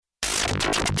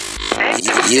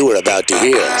You were about to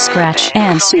hear Scratch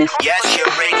and Sniff. Yes, your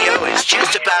radio is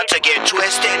just about to get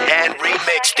twisted and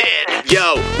remixed in.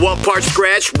 Yo, one part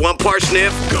scratch, one part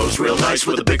sniff. Goes real nice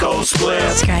with a big old split.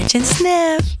 Scratch and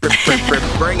Sniff.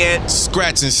 Bring it.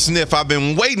 Scratch and Sniff. I've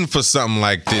been waiting for something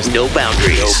like this. No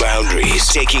boundaries. No boundaries.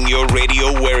 Taking your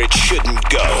radio where it shouldn't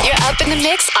go. You're up in the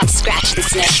mix on Scratch and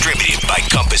Sniff. Distributed by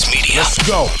Compass Media. Let's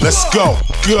go. Let's go.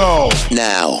 Go.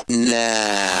 Now.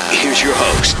 Here's your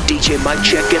host, DJ Mike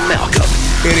Check and Malcolm.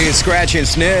 It is Scratch and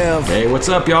Sniff. Hey, what's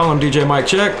up, y'all? I'm DJ Mike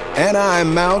Check. And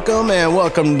I'm Malcolm, and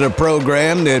welcome to the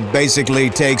program that basically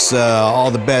takes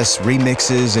all the best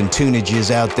remixes and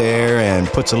tunages out there and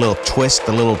puts a little twist,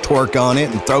 a little twerk on it,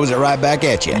 and throws it right back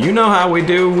at you. You know how we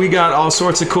do. We got all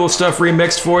sorts of cool stuff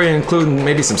remixed for you, including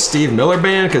maybe some Steve Miller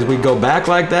Band, because we go back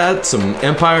like that. Some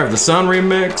Empire of the Sun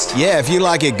remixed. Yeah, if you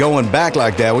like it going back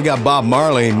like that, we got Bob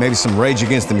Marley and maybe some Rage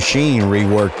Against the Machine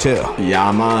rework too.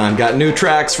 Yeah, man. Got new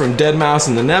tracks from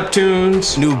Deadmau5 and the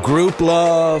Neptunes. New Group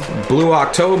Love. Blue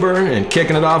October, and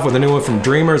kicking it off with a new one from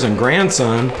Dreamers and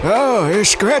Grandson. Oh, it's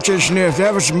Scratch and Sniff.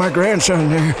 That was my grandson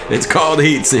there. It's called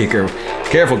Heat Seeker.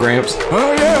 Careful, Gramps.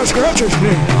 Oh yeah, Scratch and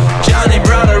Sniff. Johnny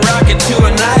brought a rocket to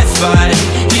a knife fight.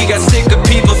 He got sick of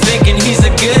people thinking he's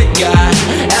a good guy.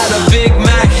 Had a Big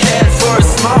Mac head for a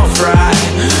small fry.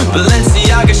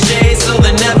 Balenciaga shades so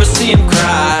they never see him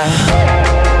cry.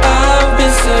 I've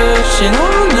been searching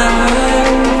all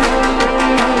night.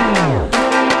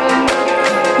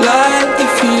 Light the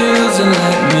fuse and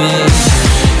let me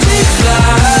take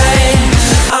flight.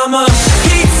 I'm a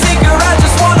heat seeker, I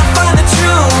just wanna find the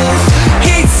truth.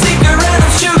 Heat seeker and I'm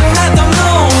shooting at the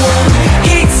moon.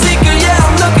 Heat seeker, yeah,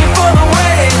 I'm looking for the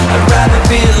way. I'd rather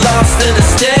be lost than to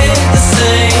stay the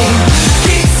same.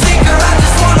 Heat seeker, I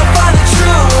just wanna find the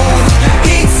truth.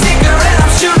 Heat seeker and I'm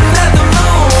shooting at the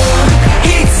moon.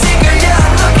 Heat seeker, yeah,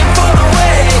 I'm looking for the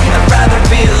way. I'd rather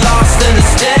be lost than to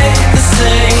stay the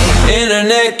same.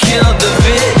 Internet killed the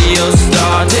video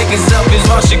star, taking selfies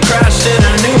while she crashed in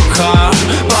her new car.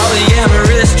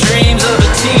 Polyamorous dreams of a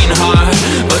teen heart,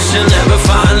 but she'll never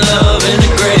find love in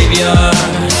a graveyard.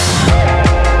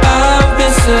 I've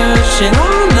been searching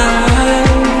all night,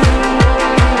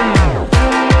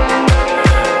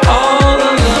 all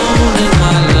alone in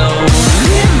my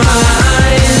lonely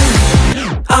mind.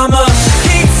 I'm a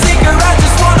heat seeker, I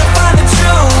just wanna find the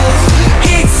truth.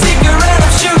 Heat seeker and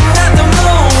I'm shooting at the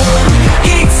moon.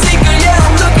 Heat seeker, yeah,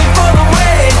 I'm looking for the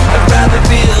way. I'd rather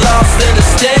be lost than to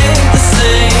stay the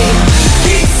same.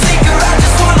 Heat seeker, I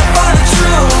just wanna find the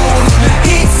truth.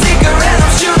 Heat seeker and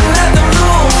I'm shooting at the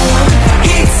moon.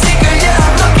 Heat seeker, yeah,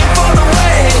 I'm looking for the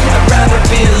way. I'd rather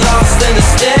be lost than to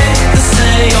stay the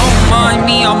same. Don't mind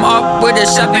me, I'm up with a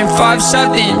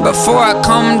 757. Before I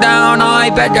come down, I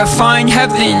better find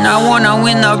heaven. I wanna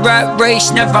win the rat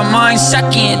race, never mind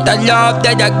second. The love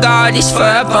that I got is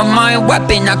forever my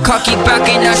weapon. I cock it back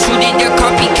and I shoot it, the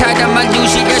copycat. I'ma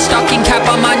lose it, the stocking cap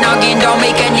on my noggin. Don't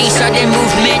make any sudden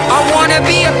movement. I wanna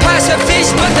be a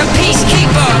pacifist, but the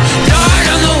peacekeeper. Lord,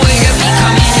 on the way to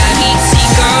becoming a heat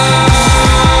seeker.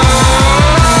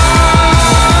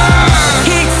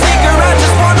 Heat seeker, I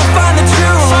just wanna find the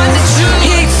truth.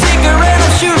 Heat seeker and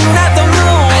I'm shooting at the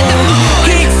moon.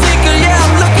 Heat seeker, yeah,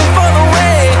 I'm looking for the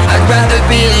way. I'd rather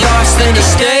be lost than to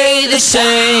stay the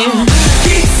same.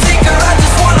 Heat seeker, I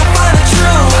just wanna find the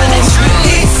truth.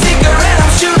 Heat seeker and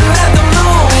I'm shooting at the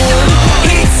moon.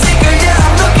 Heat seeker, yeah,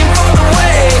 I'm looking for the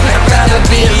way. I'd rather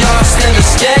be lost than to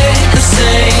stay the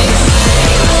same.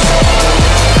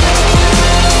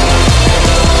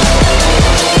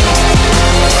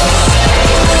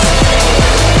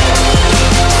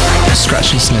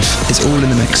 Scratch and Sniff is all in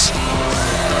the mix.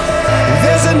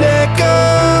 There's an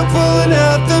echo pulling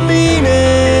out the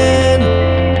meaning,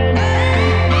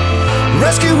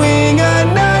 rescuing a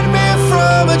nightmare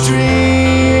from a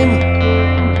dream.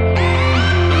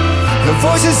 The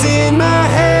voices in my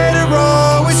head are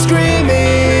always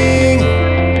screaming,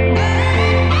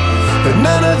 but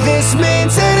none of this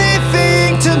means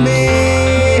anything to me.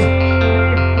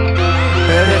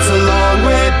 And it's a long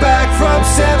way back from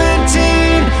 17.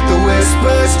 The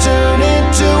whispers turn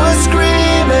into a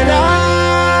scream, and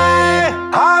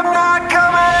I'm not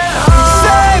coming home.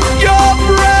 Save your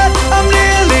breath, I'm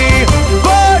nearly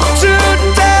bored to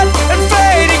death and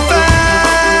fading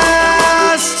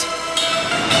fast.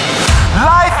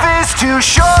 Life is too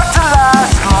short to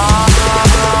last long.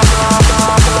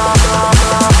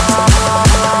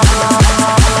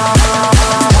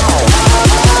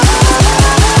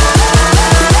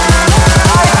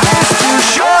 Life is too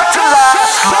short to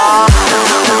last long.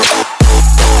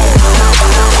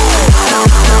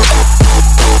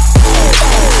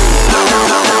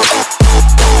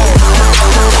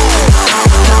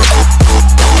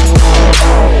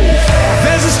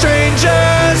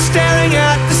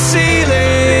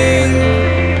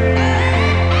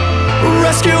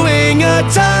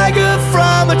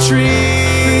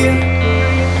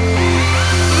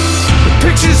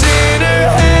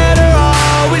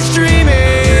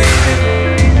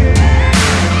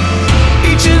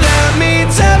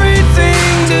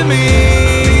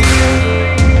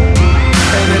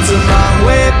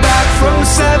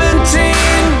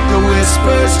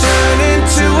 whispers turn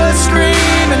into a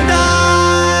scream, and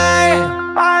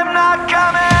I'm not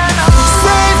coming home.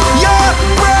 Save your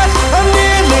breath, I'm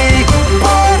nearly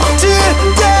bored to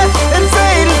death and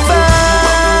fading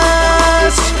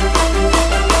fast.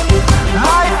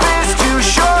 Life is too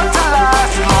short to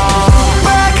last long.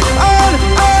 Back on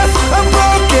earth, I'm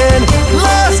broken,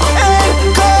 lost and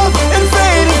cold and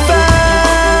fading fast.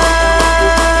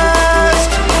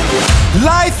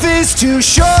 Life is too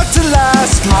short to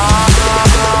last long.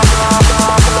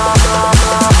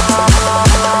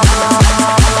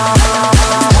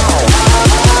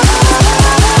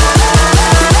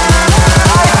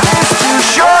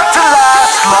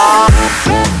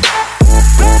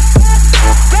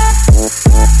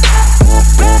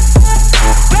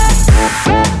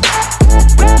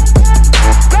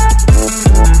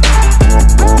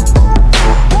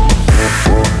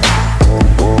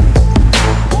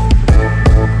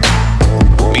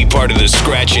 Be part of the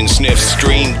Scratch and Sniff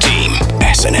stream team.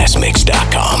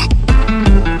 SNSMix.com.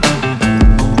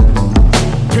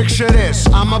 Picture this,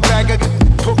 I'm a bag of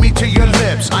put me to your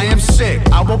lips. I am sick,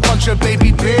 I will punch a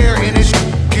baby bear in his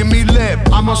give me lip.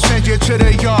 I'ma send you to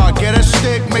the yard, get a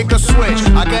stick, make a switch.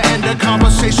 I can end the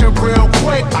conversation real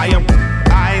quick. I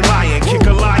ain't lying, kick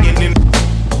a lion and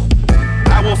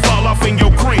I will fall off in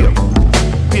your crib.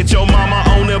 Hit your mama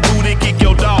on the booty, kick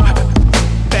your dog.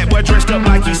 That boy dressed up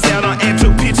like you Santa and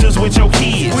took pictures with your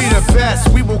kids. We the best,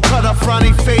 we will cut a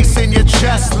frowny face in your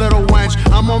chest, little wench.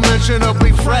 I'm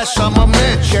unmentionably fresh, I'm a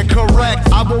mensch. Get correct,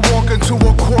 I will walk into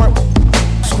a court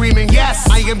screaming, yes,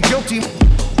 I am guilty,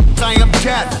 I am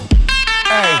death.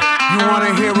 Hey, you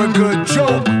wanna hear a good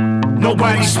joke?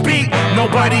 Nobody speak,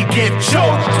 nobody get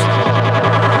choked.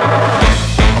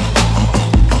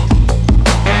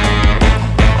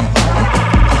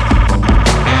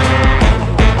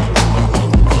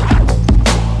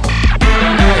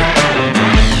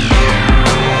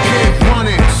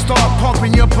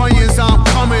 I'm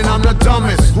coming, I'm the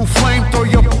dumbest who flamethrow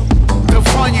your the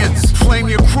funyuns, flame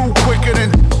your crew quicker than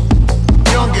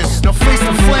youngest. Now face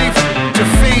the flame to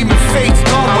fame and fate's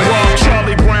done with. I walk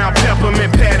Charlie Brown,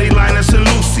 Peppermint, Patty, Linus, and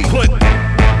Lucy.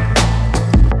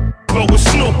 But with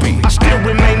Snoopy, I still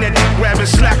remain that grabbing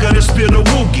slacker to spill the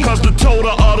wookie. Cause the total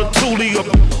of the toolie of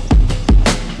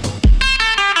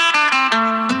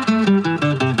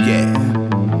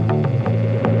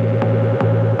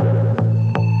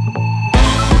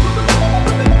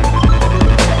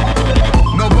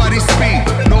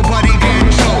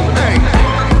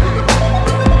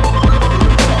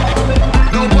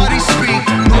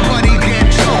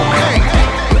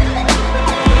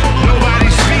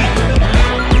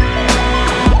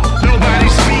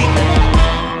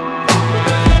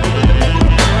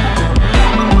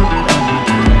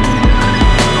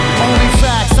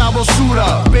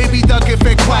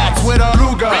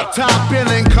top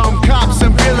billing, come cops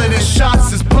and billing it.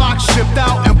 Shots is blocked, shipped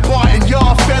out and bought, and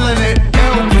y'all feeling it.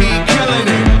 LP killing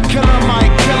it, Killer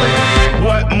Mike killing it.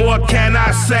 What more can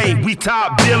I say? We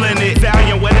top billing it.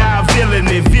 Valiant without villain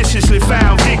it. Viciously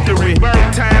found victory.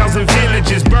 Burnt towns and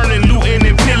villages, burning, looting,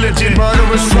 and pillaging.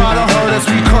 Murderers try to hurt us,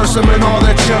 we curse them and all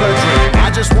their children.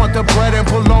 I just want the bread and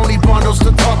bologna bundles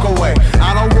to tuck away.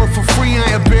 I don't work for free,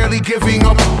 I am barely giving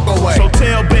up away. So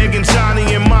tell begging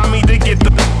Johnny and mommy to get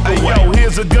the away. Yo,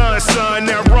 here's a gun, son,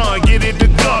 now run, get it the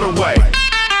gut away.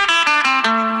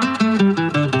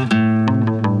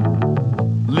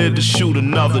 Live to shoot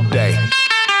another day.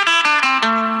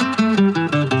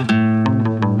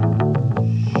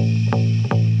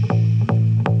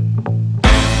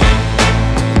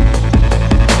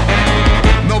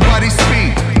 Nobody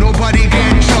speak, nobody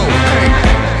get choked. Hey.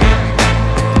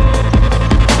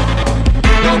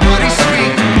 Nobody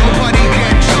speak, nobody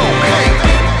get choked. Hey.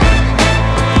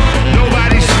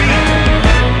 Nobody speak.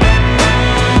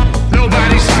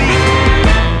 Nobody speak.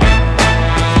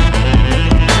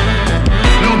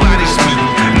 Nobody speak.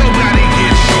 Nobody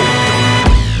get choked.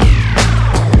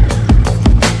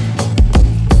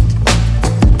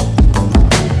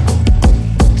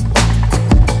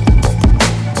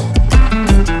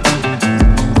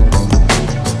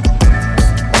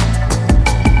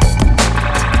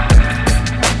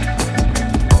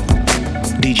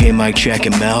 DJ Mike Check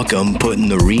and Malcolm putting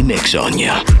the remix on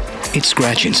ya. It's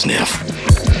Scratch and Sniff.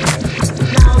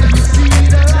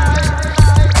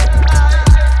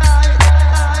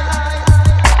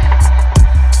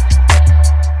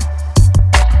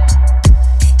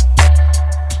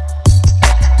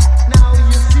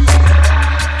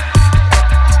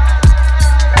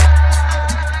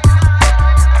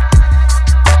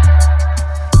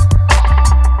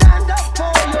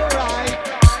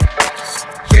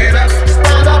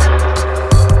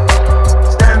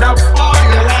 Stand up for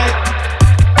your right.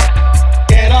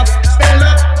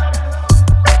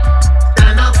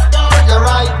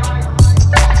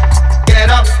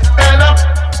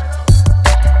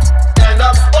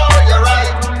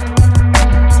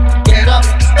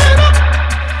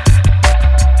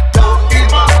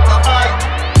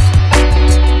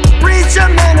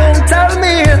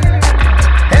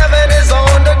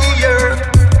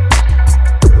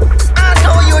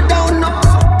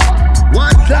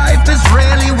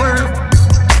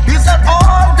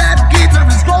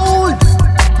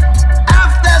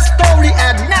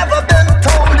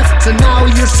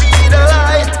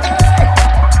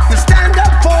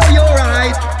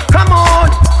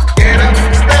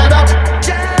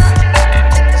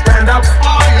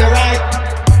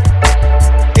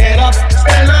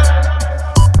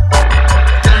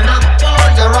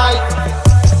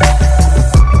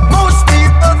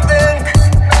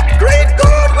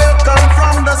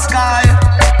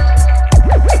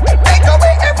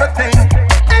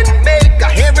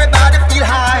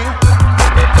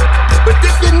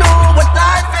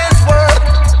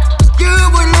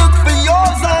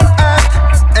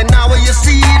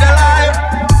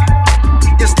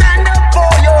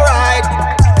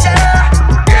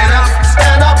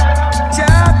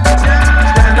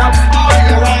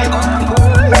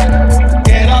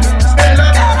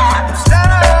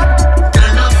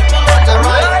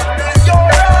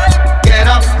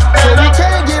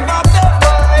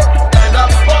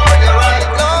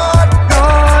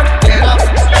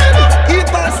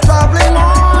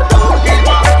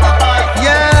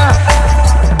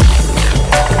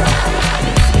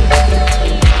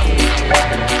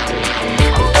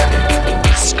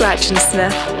 Scratch and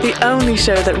Sniff, the only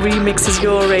show that remixes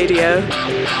your radio.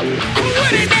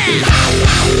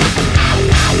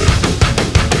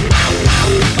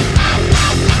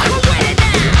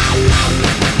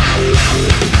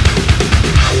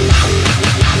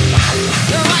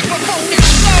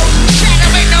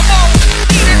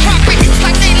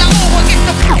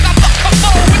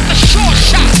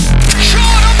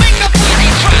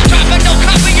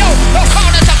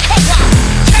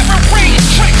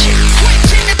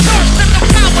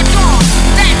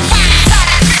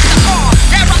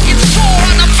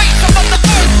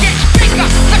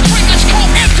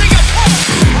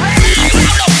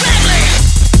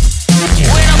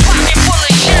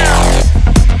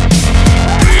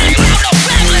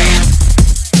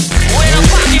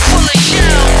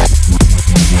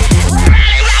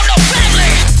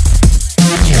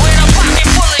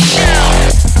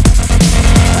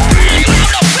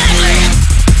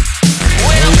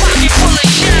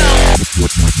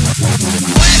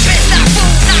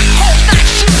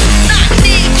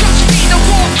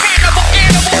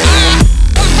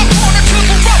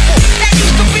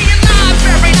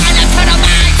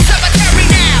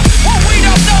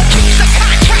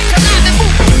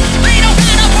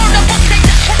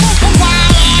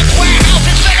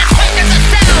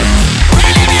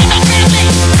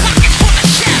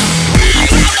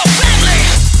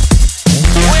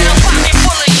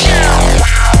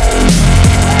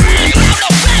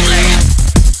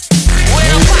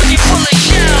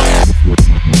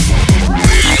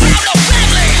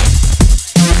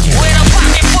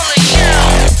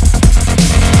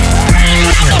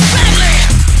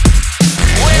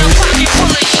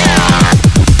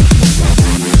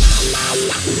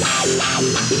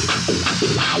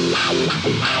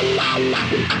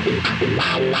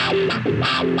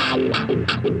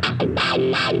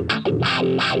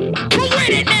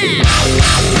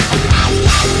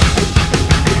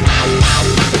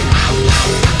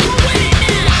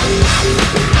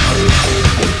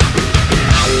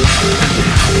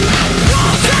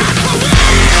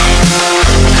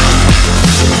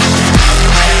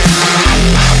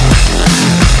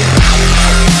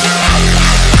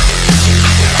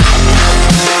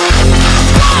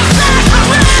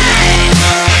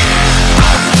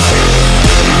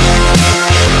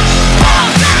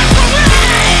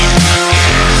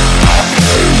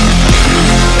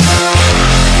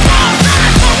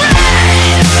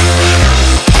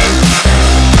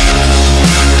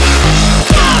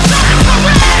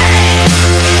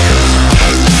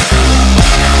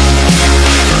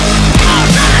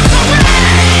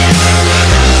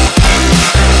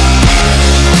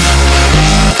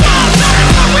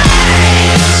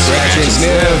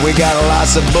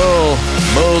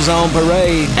 Bulls on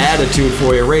parade. Attitude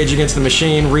for you. Rage Against the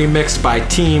Machine, remixed by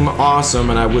Team Awesome,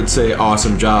 and I would say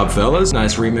awesome job, fellas.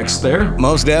 Nice remix there.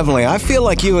 Most definitely. I feel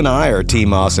like you and I are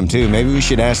Team Awesome, too. Maybe we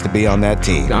should ask to be on that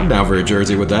team. I'm down for a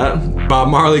jersey with that. Bob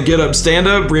Marley, Get Up, Stand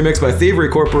Up, remixed by Thievery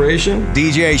Corporation.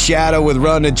 DJ Shadow with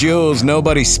Run the Jewels,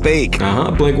 Nobody Speak.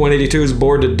 Blink-182's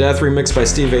Bored to Death, remixed by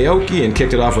Steve Aoki, and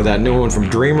kicked it off with that new one from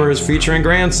Dreamers featuring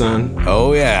Grandson.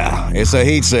 Oh, yeah. It's a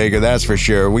heat seeker, that's for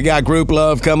sure. We got Group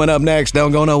Love coming up next.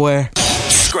 Don't go nowhere.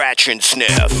 Scratch and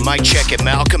Sniff. Mike Check and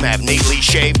Malcolm have neatly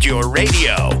shaved your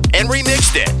radio and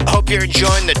remixed it. Hope you're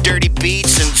enjoying the dirty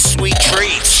beats and sweet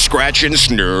treats. Scratch and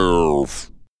Sniff.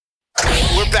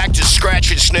 We're back to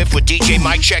Scratch and Sniff with DJ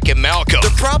Mike Check and Malcolm.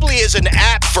 There probably is an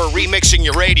app for remixing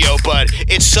your radio, but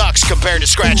it sucks compared to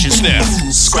Scratch and Sniff.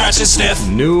 Scratch and Sniff.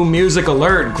 New music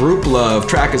alert, Group Love.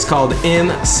 Track is called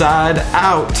Inside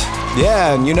Out.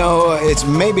 Yeah, and you know, it's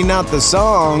maybe not the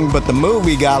song, but the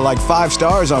movie got like 5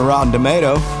 stars on Rotten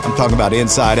Tomato. I'm talking about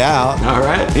Inside Out. All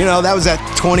right. You know, that was that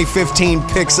 2015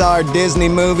 Pixar Disney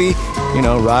movie. You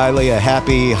know, Riley, a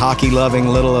happy, hockey-loving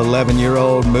little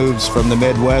 11-year-old, moves from the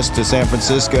Midwest to San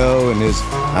Francisco, and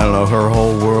her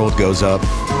whole world goes up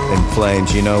in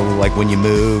flames, you know, like when you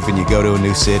move and you go to a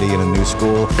new city and a new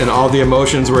school. And all the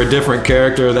emotions were a different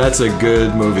character. That's a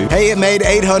good movie. Hey, it made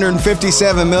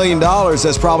 $857 million.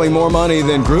 That's probably more money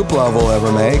than Group Love will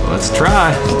ever make. Let's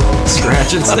try.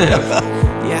 Scratch and Sniff.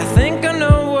 Yeah, I think I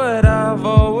know what I've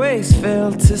always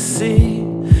failed to see.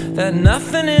 That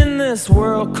nothing in this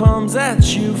world comes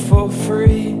at you for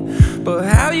free. But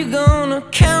how you gonna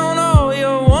count all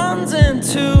your ones and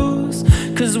twos?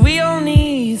 Cause we all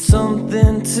need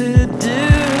something to do.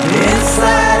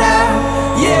 Inside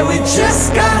out, yeah, we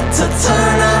just got to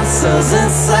turn ourselves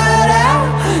inside out.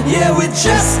 Yeah, we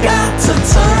just got to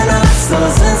turn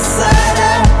ourselves inside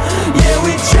out. Yeah,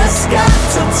 we just got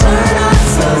to turn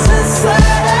ourselves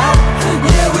inside out.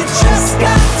 Yeah, we just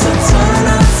got to turn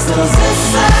ourselves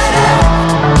inside out.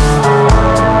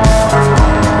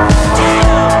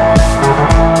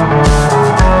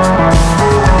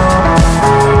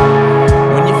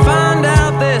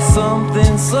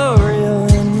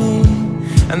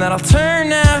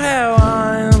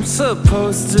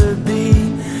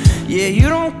 Yeah, you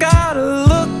don't gotta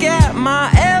look at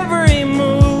my every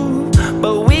move,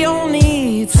 but we all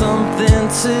need something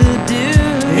to do.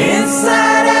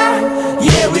 Inside out,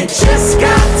 yeah, we just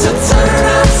got to turn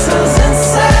ourselves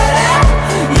inside out.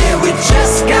 Yeah, we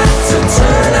just got to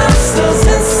turn ourselves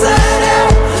inside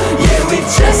out. Yeah, we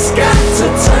just got to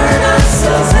turn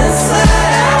ourselves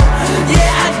inside out.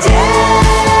 Yeah, I dare.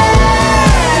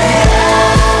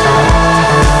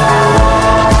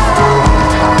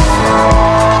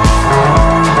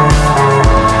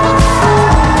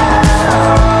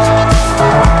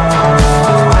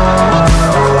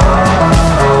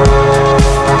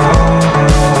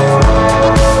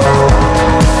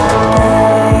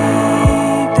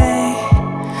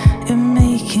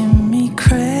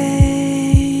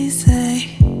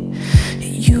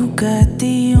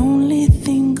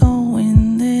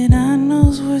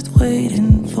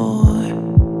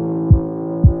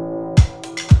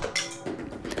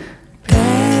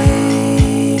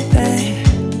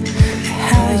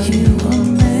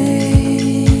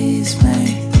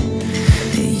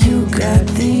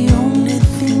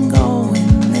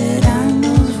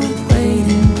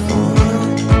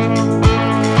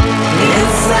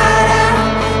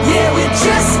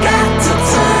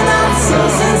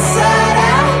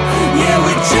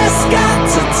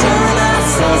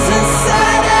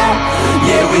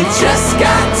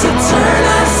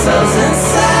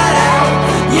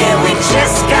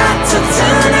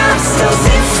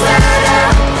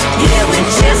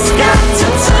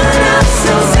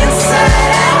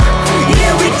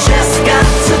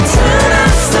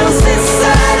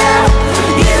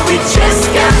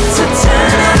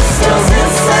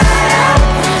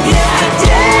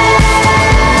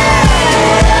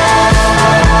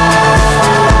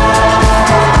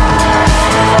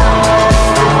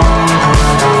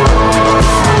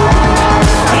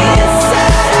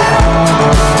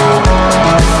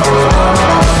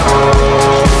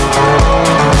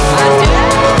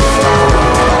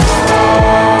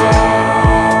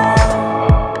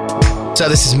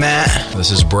 This is Matt. This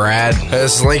is Brad.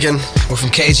 This is Lincoln. We're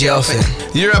from KG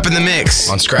Elephant. You're up in the mix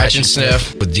on Scratch and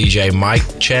Sniff with DJ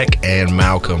Mike Check and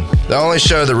Malcolm. The only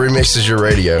show that remixes your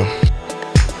radio.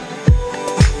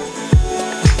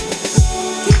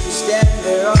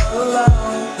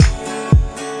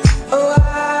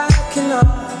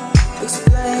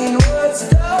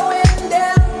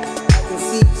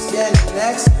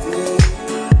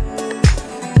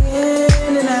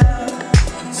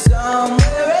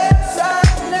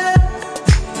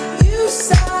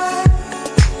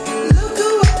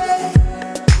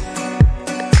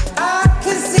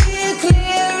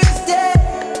 Clear as day.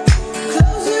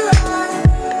 Close your eyes.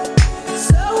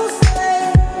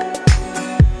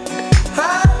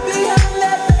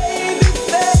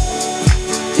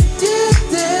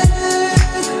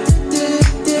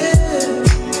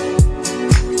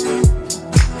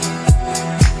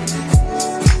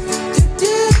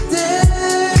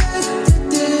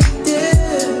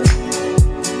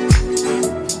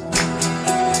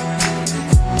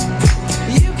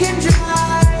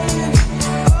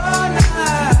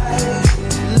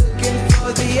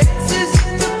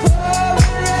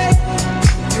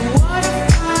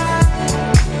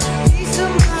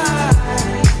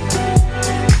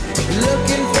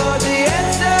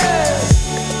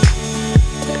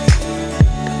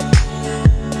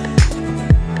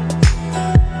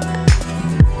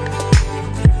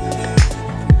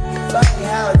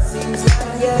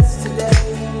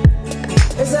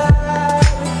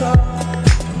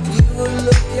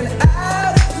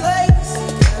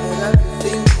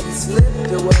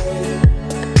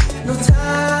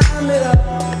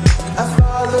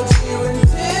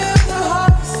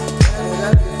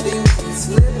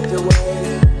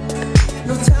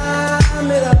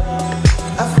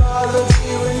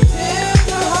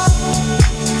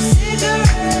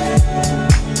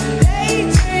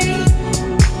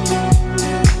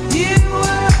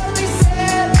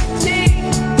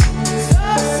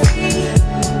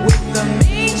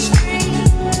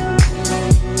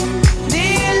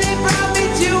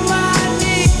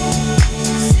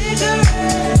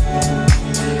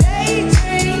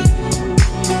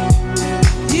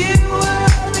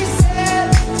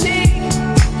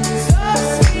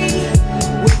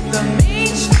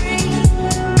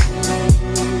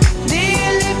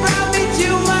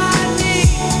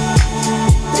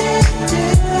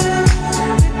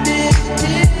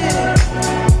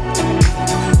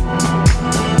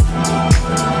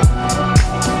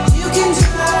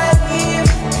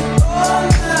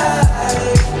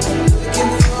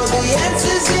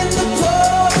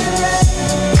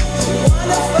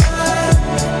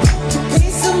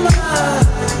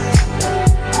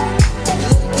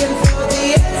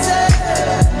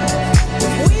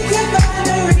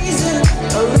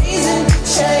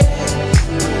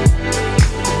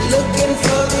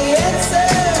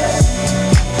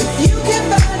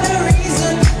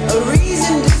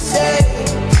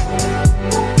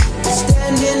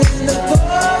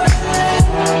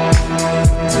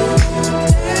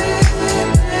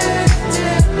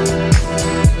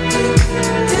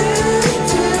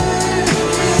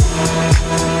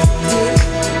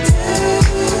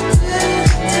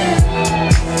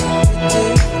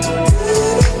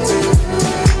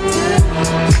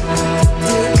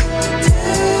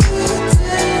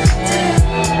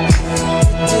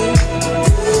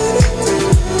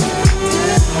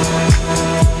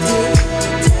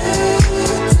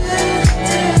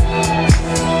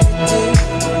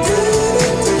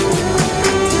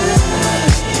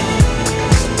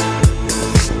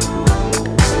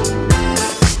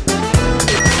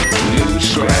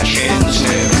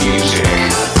 Sniff music.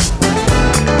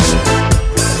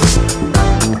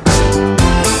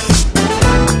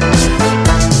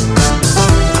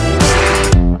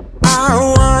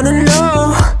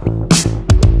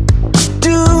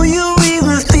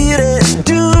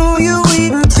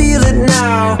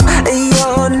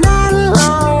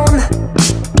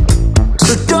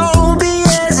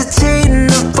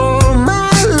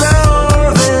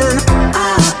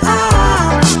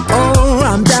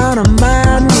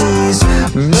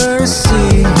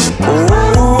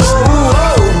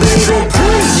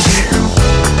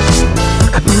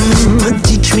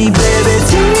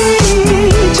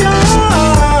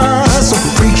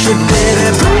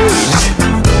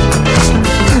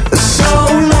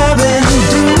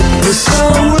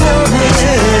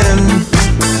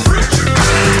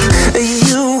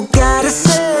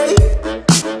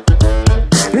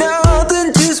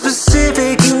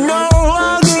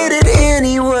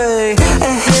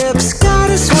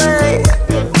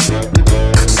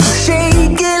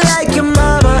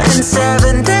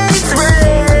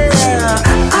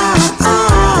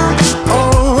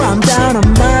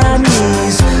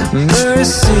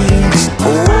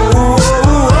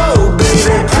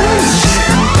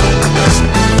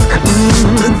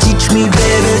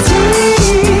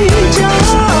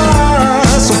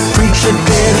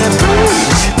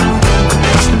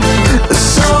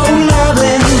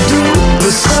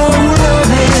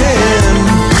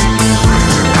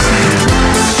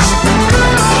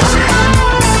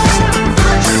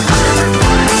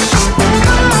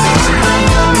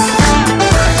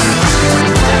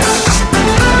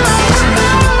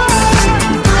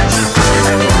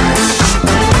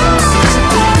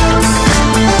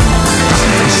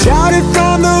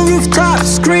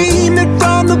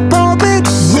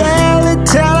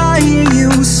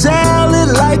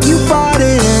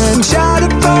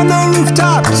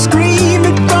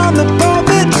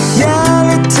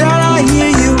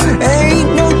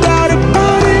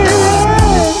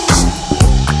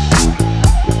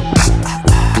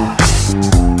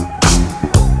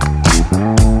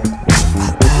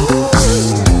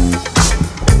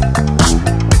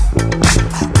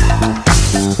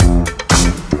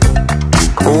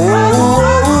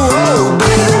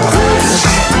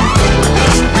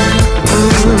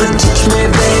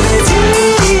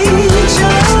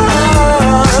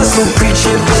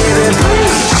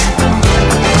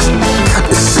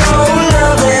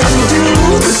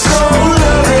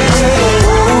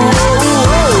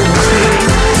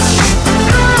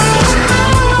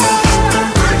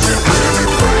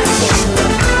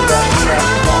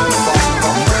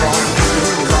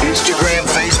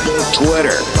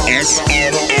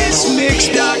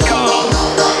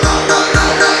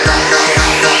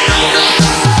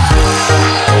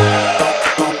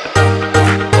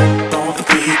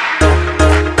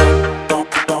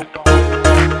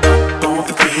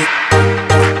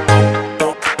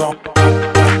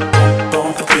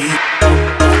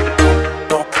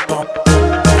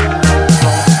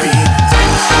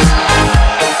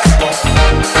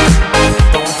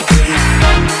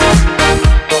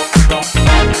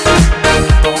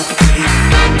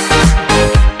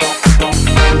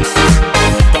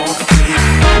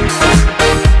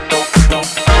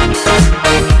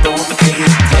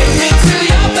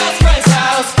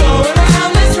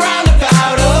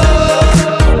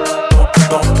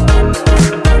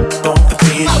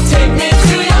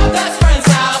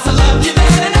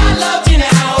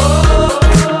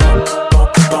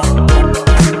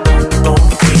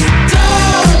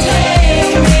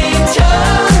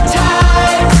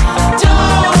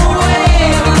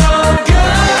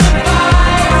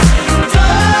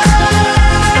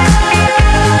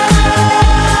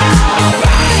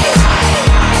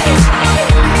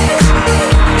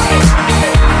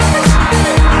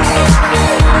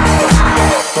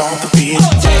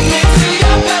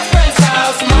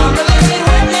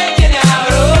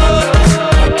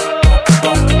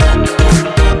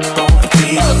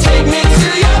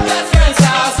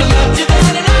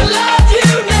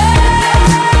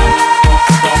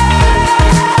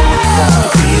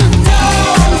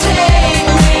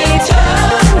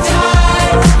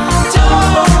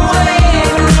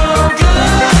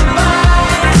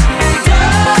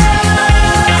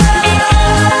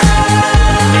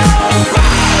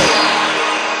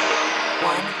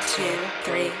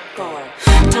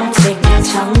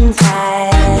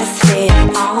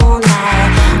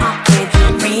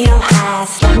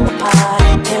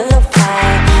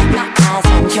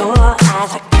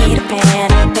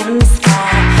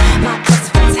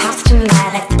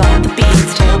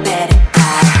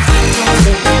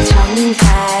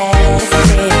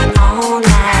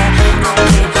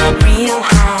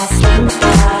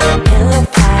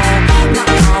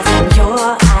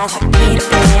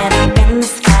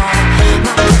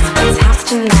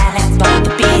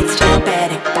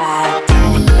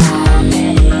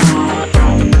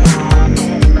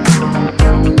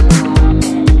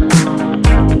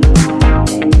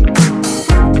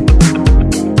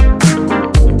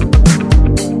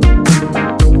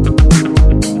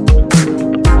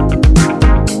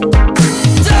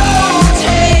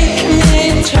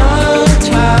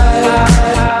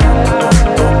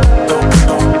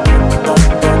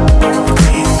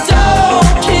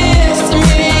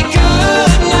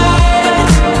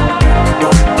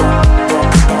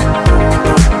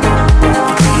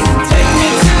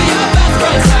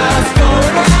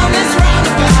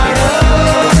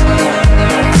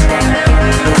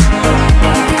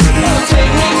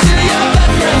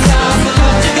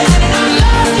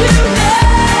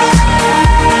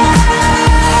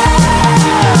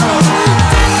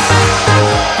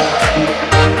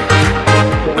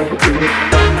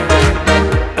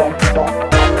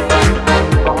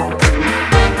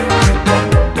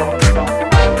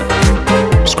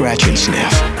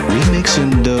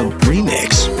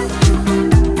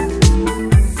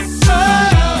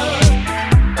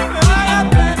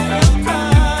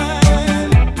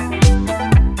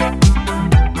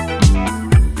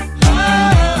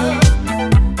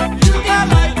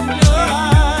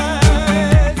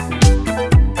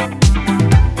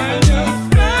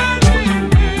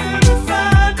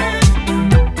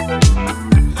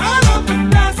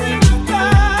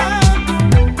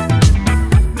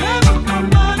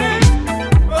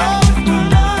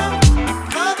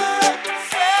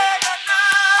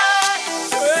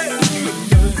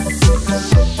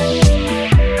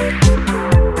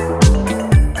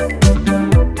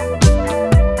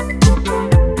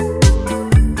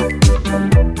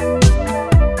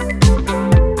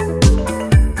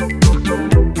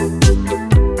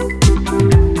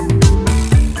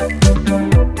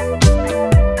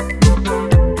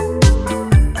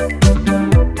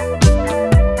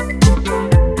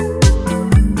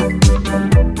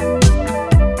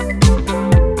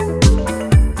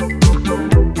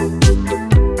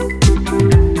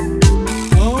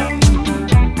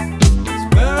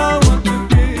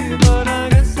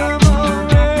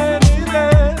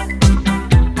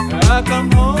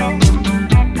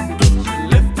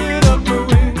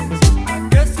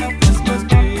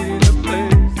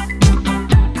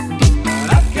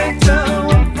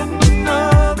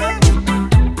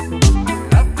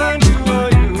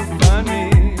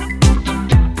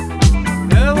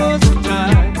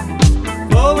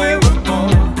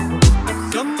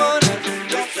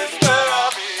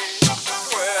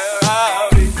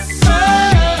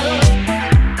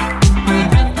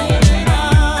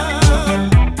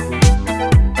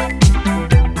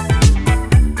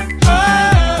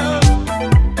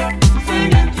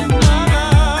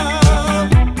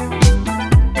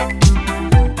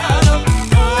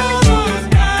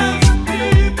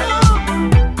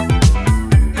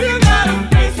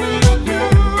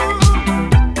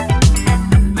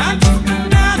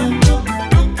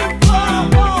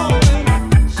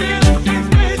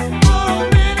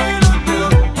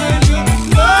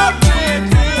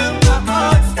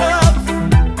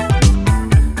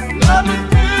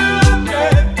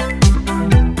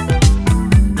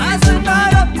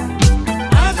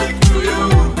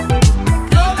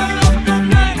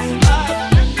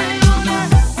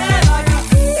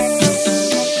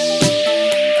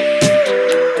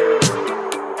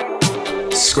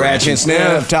 Scratch and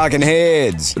Sniff, Talking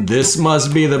Heads. This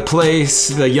must be the place.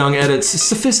 The Young Edits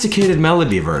sophisticated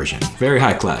melody version. Very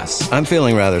high class. I'm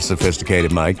feeling rather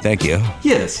sophisticated, Mike. Thank you.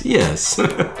 Yes.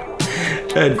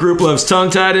 Had Group Love's Tongue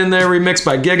Tied in there, remixed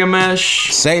by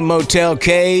Gigamesh. Same Motel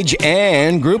Cage,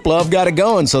 and Group Love got it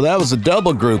going, so that was a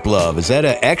double Group Love. Is that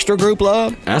an extra Group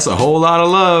Love? That's a whole lot of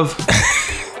love.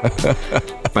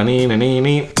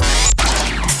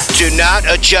 Do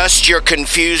not adjust your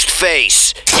confused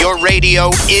face. Your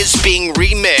radio is being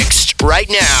remixed right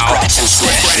now. Scratch and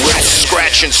Sniff. With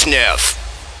Scratch and Sniff.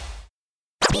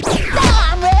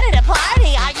 I'm ready to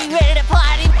party. Are you ready to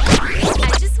party?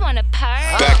 I just want to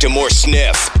party. Back to more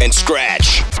Sniff and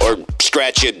Scratch. Or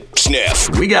Scratch and Sniff.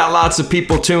 We got lots of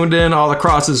people tuned in all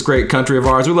across this great country of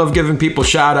ours. We love giving people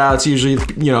shout outs. Usually,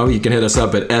 you can hit us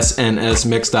up at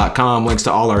snsmix.com. Links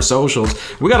to all our socials.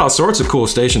 We got all sorts of cool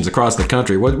stations across the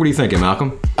country. What are you thinking,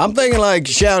 Malcolm? I'm thinking like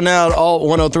shouting out all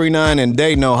 1039 in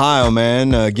Dayton, Ohio,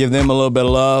 man. Give them a little bit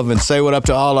of love and say what up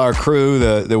to all our crew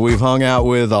that we've hung out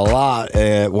with a lot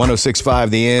at 1065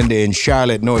 The End in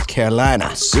Charlotte, North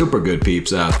Carolina. Super good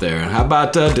peeps out there. How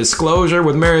about Disclosure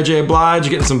with Mary J. Blige?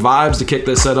 Getting some vibes to kick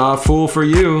this set off. Fool for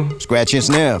You. Scratch and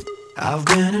Sniff. I've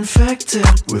been infected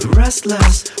with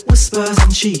restless whispers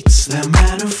and cheats that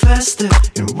manifested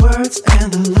in words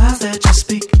and the lies that you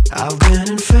speak. I've been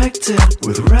infected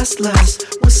with restless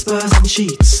whispers and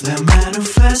cheats that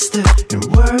manifested in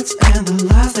words and the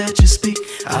lies that you speak.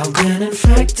 I've been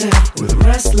infected with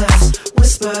restless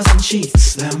whispers and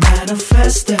cheats that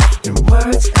manifested in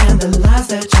words and the lies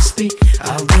that you speak.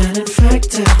 I've been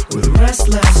infected with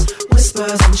restless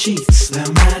whispers and cheats that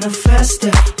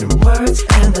manifested in words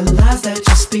and the lies that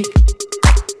you speak.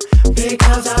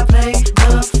 Because I play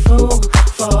the fool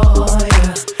for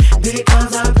you.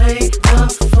 Because I play the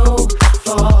fool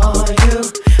for you.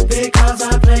 Because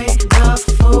I play the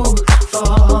fool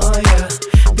for you.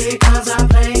 Because I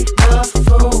play the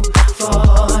fool for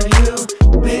you.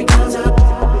 Because I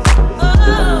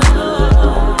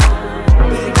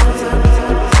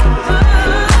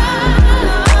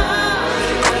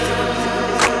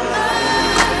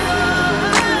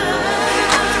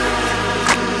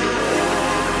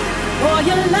For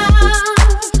your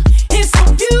love is so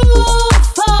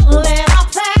beautiful that I'll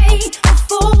play the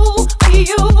fool for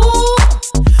you.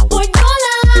 For your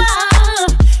love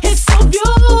is so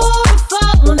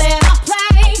beautiful that I'll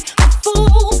play the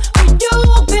fool for you,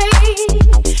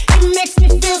 babe. It makes me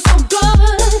feel so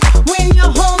good when you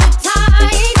hold me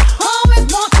tight. Always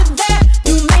want you there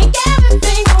to make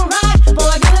everything alright.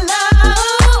 For your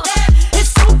love is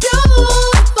so beautiful.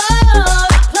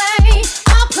 I'll play a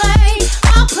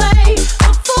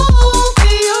fool for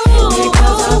you. Because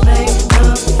I play the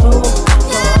fool for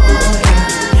you.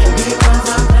 Because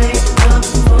I play the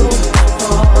fool for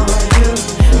you.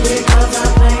 Because I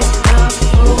play the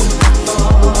fool for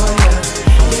you.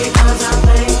 Because I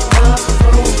play the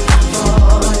fool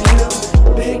for you.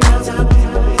 Because I play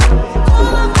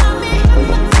all about me and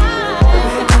my time.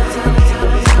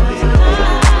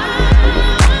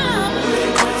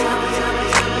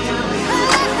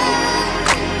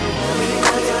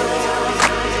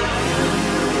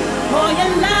 For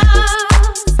your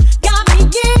love got me in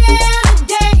the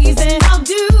days, and I'll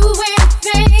do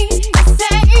anything you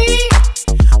say.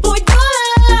 For your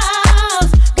love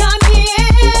got me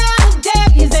in the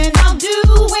days, and I'll do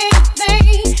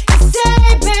anything you say,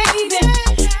 baby.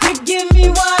 You give me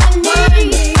what I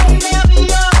need. Never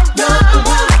your love,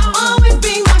 always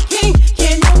be my king.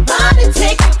 Can nobody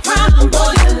take your crown?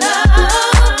 For your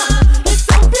love, it's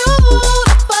so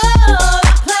beautiful.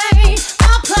 I'll play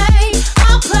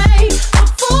a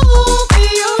fool for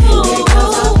you.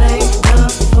 Because I play the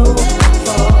fool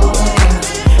for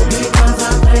you. Because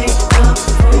I play the fool for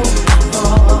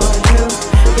you.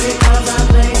 Because I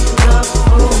play the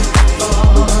fool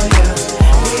for you.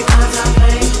 Because I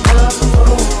play the fool for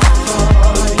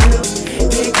you.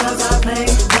 Because I play the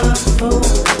fool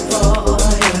for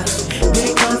you.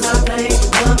 Because I play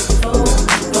the fool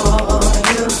for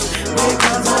you.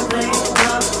 Because I play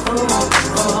the fool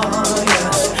for you.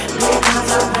 Because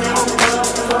I play the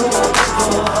fool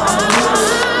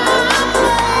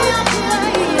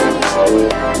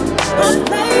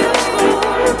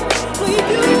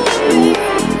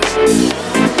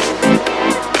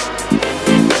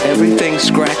Everything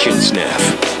Scratch and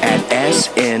Sniff at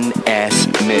snsmix.com.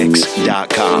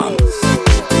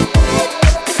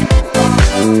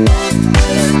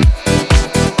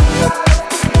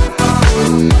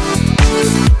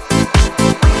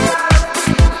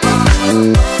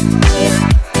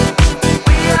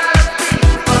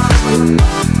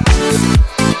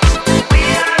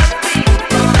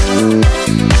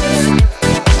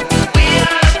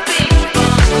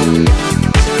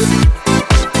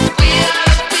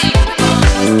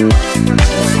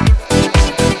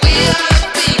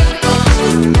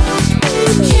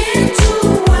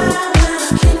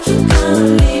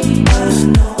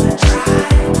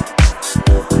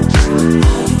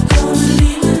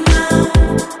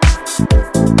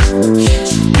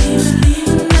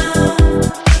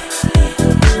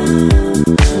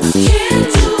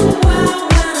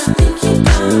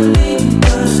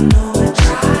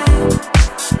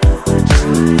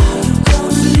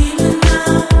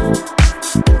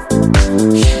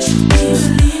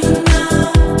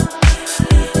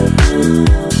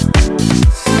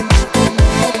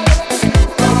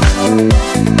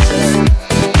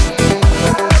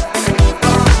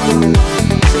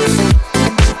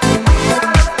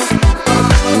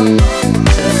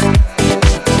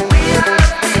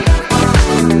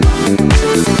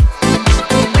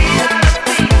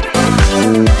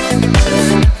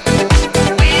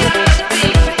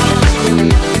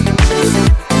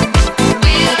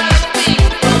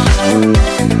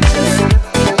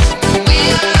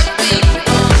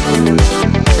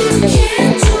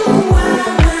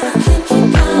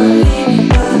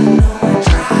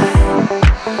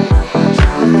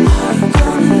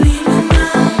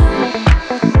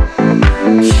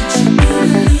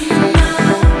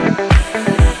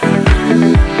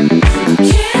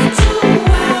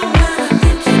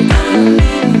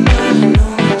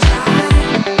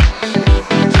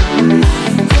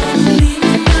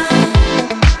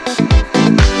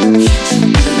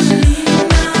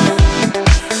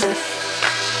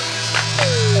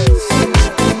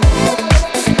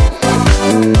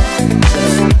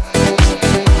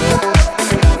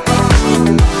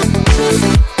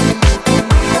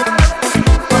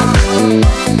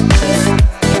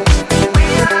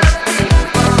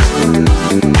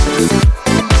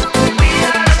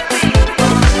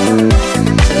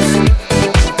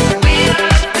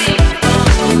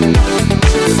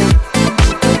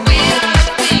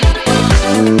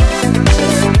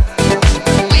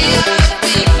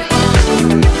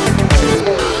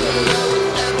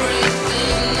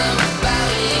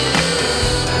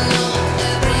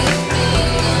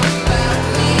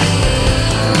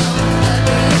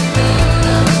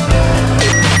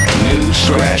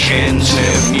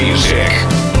 music.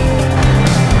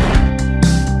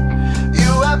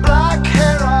 You have black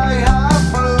hair, I have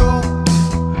blue.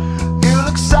 You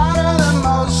look sadder than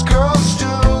most girls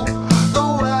do. The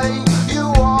way you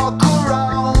walk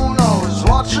around, always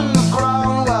watching the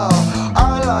ground. Well, I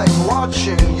like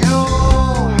watching you.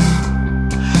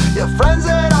 Your friends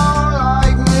that don't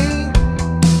like me,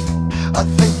 I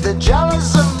think they're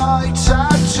jealous of my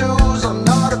tattoos. I'm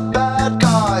not a bad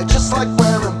guy, just like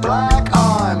wearing black.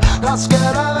 I'm not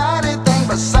scared of anything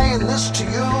but saying this to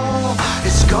you.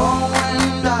 It's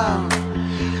going down.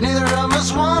 Neither of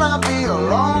us wanna be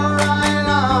alone right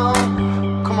now.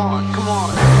 Come on, come on.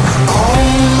 Oh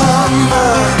mama,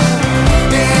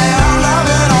 yeah, I'm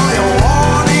loving all your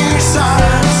warning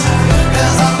signs.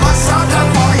 'Cause I'm a sucker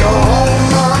for your oh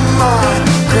mama.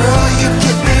 Girl, you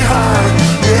get me high.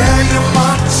 Yeah, you're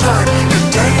my type. You're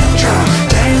danger,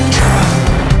 danger.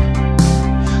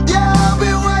 Yeah, I'll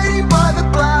be waiting by the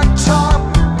blacktop,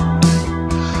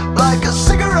 like a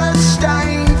cigarette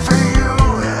stain for you.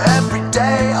 Every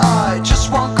day I just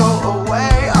won't go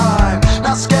away. I'm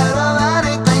not scared of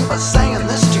anything but saying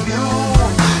this to you.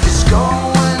 It's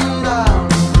going down.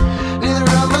 Neither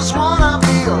of us wanna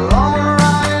be alone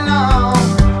right now.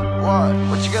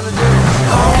 What you gonna do?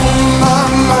 Oh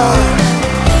mama,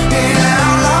 yeah,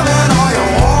 I'm loving all your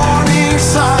warning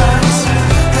signs.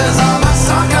 'Cause I'm a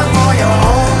sucker for your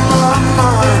oh mama.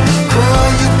 Girl,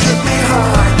 you get me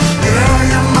high. Yeah,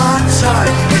 you're my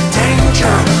type. You're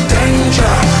danger,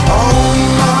 danger. Oh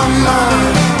mama,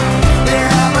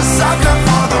 yeah, I'm a sucker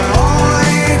for the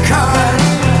lonely kind.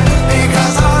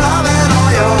 Because I'm loving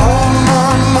all your oh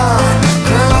mama.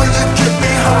 Girl, you get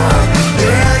me high.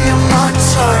 Yeah, you're my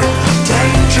type.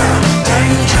 Danger,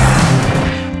 danger.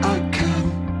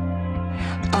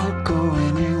 I'll go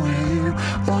anywhere you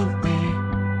want me.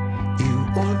 You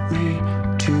want me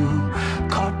to.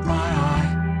 Caught my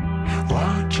eye.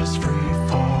 Watch just free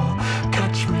fall.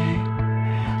 Catch me.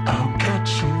 I'll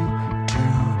catch you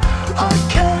too.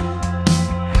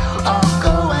 I'll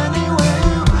go anywhere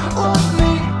you want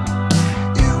me.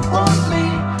 You want me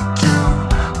to.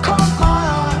 Caught my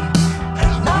eye.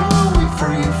 And now we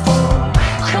free fall.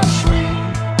 Catch me.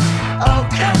 I'll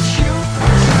catch you.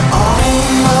 Oh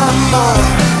mama,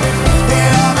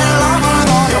 yeah, I'm in love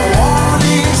with all your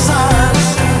warning signs.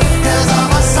 'Cause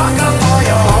I'm a sucker for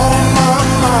your oh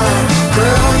mama.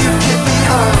 Girl, you get me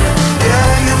high.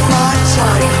 Yeah, you're my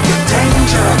type. You're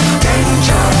danger,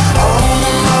 danger. Oh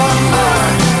mama,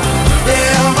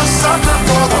 yeah, I'm a sucker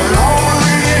for the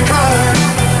lonely kind.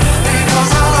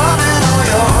 Because I love it all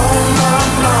your oh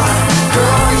mama.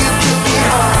 Girl, you get me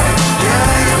high. Yeah,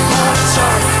 you're my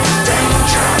type.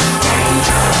 Danger,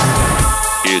 danger.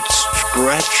 It's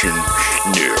Scratch and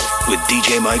Sniff with DJ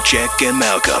Mike Check and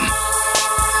Malcolm.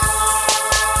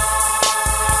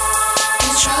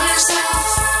 Control yourself.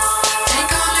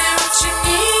 Take only what you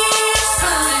need.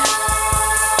 Fine.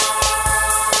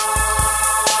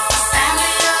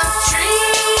 Family of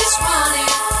trees wanting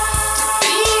to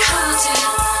be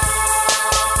haunted. Control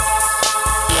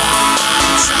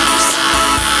yourself.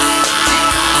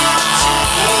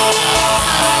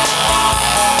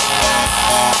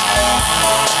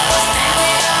 Take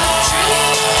only what you need. Family of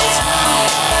trees wanting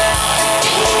to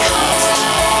be haunted.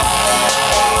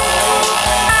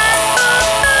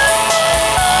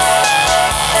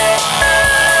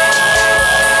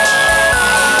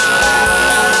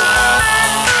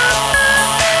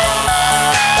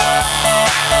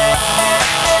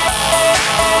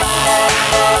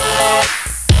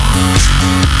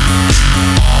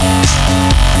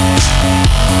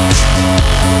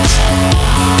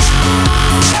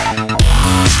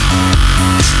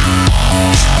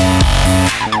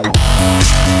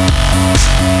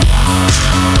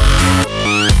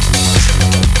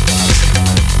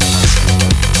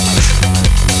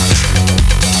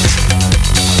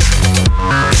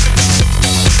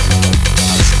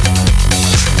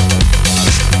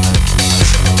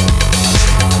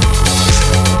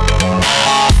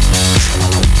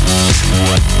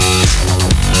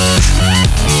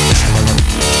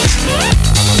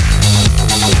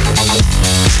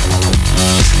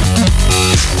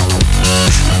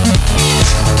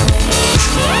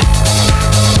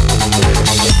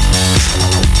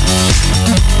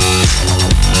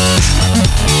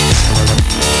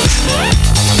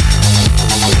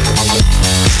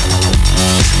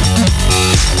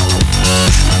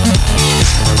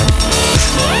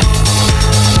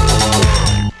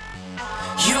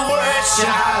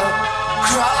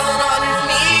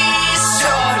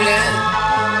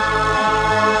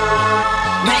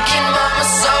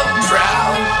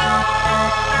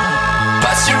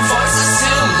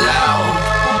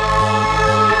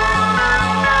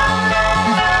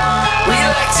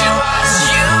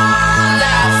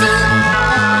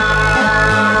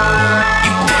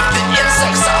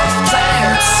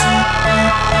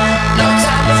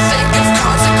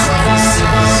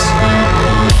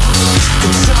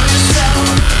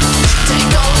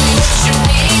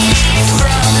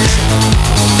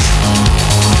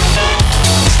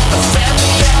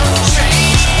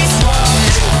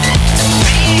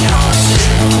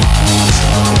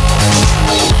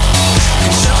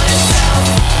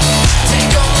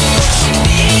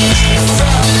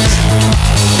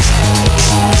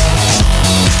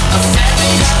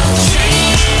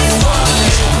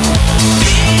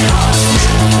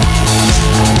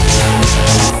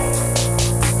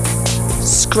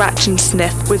 Scratch and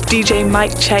Sniff with DJ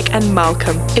Mike Check and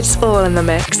Malcolm. It's all in the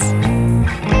mix.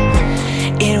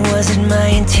 It wasn't my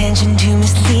intention to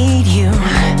mislead you.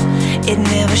 It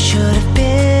never should have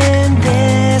been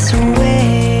this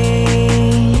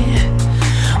way.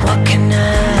 What can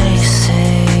I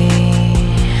say?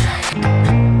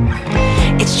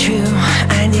 It's true,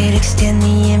 I did extend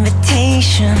the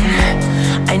invitation.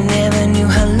 I never knew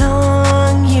how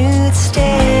long you'd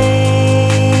stay.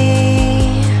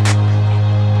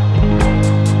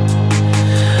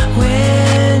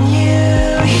 When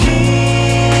you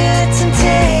hear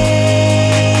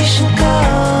temptation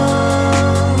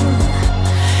call,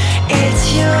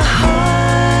 it's your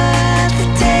heart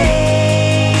that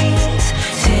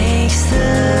takes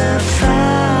the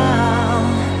fall.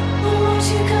 Won't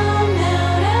you come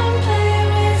out and play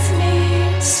with me?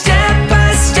 Step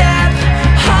by step,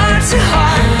 heart to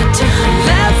heart,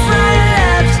 left, right,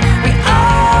 left, we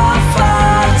all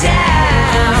fall down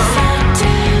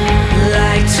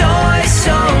like toy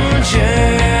soldiers.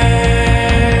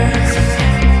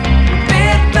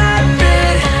 Bit by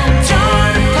bit,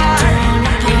 torn apart,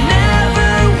 we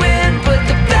never win, but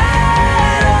the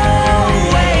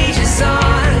battle wages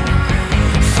on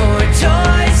for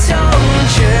toy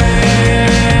soldiers.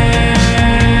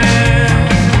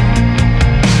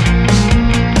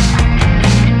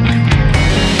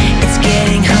 It's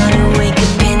getting hard to wake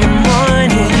up in the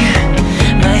morning.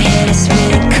 My head is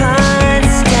spinning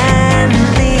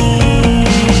constantly.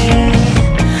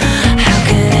 How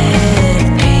could it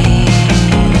be?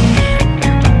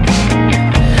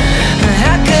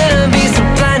 How could I be so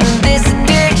blind to this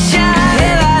addiction?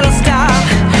 If I don't stop,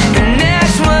 the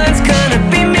next one's gonna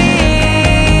be me.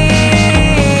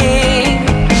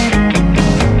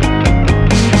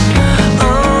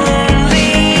 Only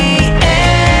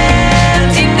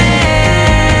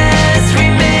emptiness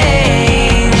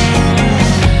remains.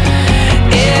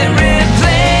 It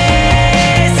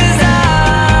replaces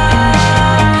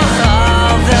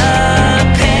all the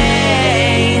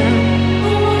pain.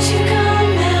 Won't you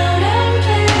come out and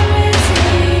play with me?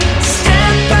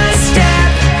 Step by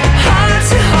step, heart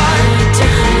to heart,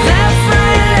 left,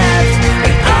 right, left,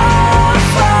 we all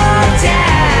fall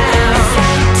down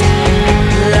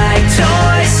like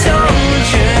toy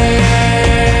soldiers.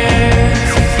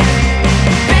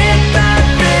 Bit by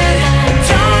bit,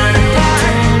 torn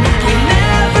apart, we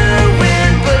never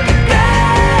win, but the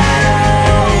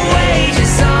battle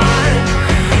wages on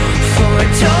for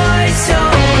toy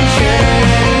soldiers. We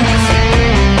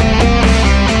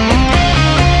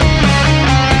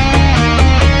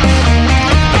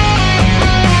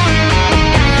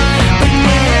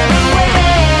never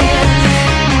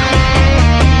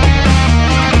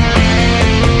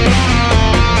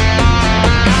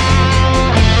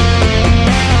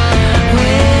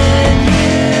win. When you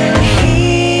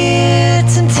hear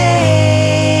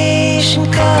temptation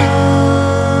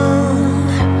call,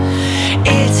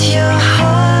 it's your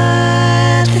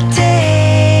heart that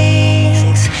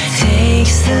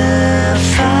takes the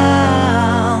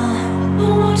fall.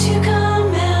 Won't you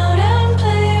come out and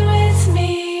play with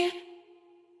me?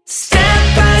 Step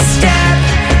by step,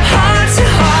 heart to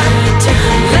heart,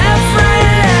 left, right,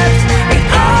 left, we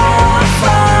all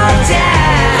fall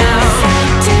down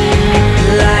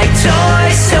like toy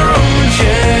soldiers.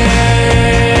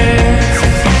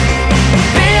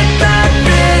 Bit by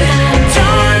bit,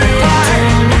 torn apart,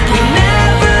 we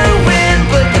never win,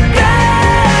 but the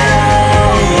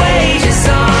battle wages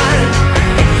on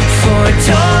for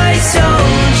toy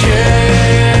soldiers.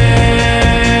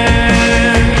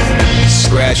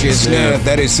 Scratch and Sniff.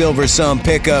 That is Silver Sun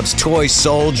Pickups, Toy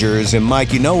Soldiers. And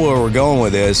Mike, you know where we're going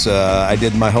with this. I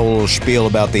did my whole little spiel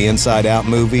about the Inside Out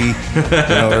movie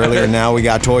earlier. Now we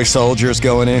got Toy Soldiers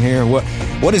going in here.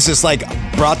 What is this, like,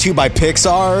 brought to you by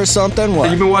Pixar or something? What?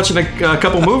 You've been watching a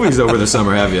couple movies over the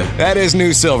summer, have you? That is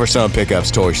new Silver Sun Pickups,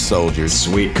 Toy Soldiers.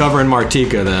 Sweet. Covering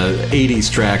Martika, the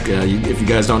 80s track. If you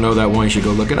guys don't know that one, you should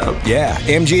go look it up. Yeah.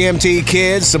 MGMT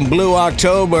Kids, some Blue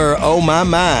October, oh my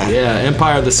my. Yeah,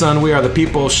 Empire of the Sun, We Are the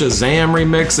People, Shazam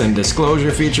remix, and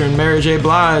Disclosure featuring Mary J.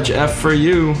 Blige, F for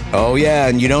You. Oh yeah,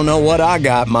 and you don't know what I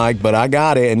got, Mike, but I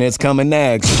got it, and it's coming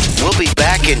next. We'll be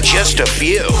back in just a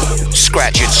few.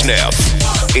 Scratch and Sniff.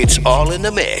 It's all in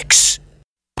the mix.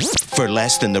 For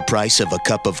less than the price of a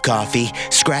cup of coffee,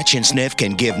 Scratch and Sniff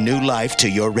can give new life to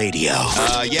your radio.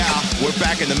 We're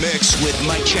back in the mix with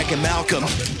Mike Check and Malcolm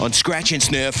on Scratch and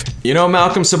Sniff. You know,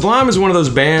 Malcolm, Sublime is one of those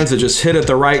bands that just hit at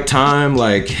the right time.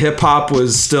 Like, hip-hop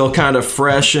was still kind of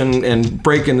fresh and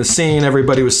breaking the scene.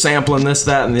 Everybody was sampling this,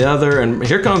 that, and the other. And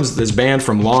here comes this band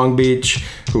from Long Beach.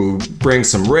 who brings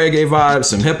some reggae vibes,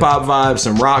 some hip hop vibes,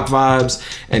 some rock vibes,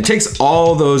 and takes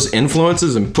all those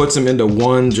influences and puts them into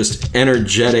one just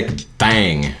energetic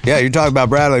bang. Yeah, you're talking about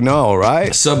Bradley Nowell,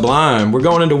 right? Sublime. We're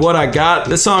going into What I Got.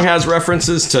 This song has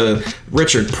references to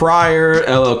Richard Pryor,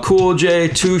 LL Cool J,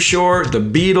 Too Short, the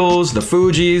Beatles, the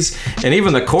Fugees, and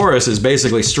even the chorus is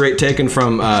basically straight taken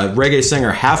from reggae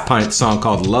singer Half Pint's song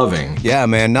called Loving. Yeah,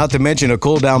 man, not to mention a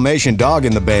cool Dalmatian dog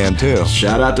in the band, too.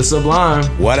 Shout out to Sublime.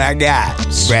 What I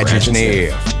Got. Scratch and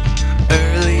sniff.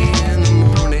 Early in the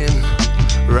morning,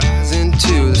 rising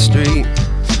to the street.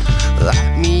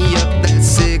 Light me up that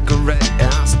cigarette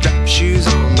and I'll strap shoes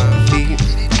on my feet.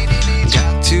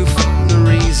 Got to find a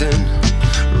reason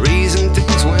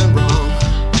things went wrong.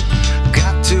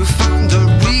 Got to find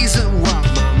a reason why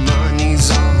my money's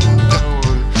all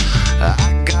gone.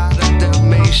 I got a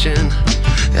Dalmatian,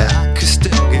 I could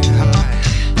still get high.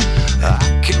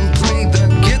 I can play the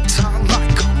guitar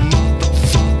like a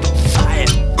motherfucker fire.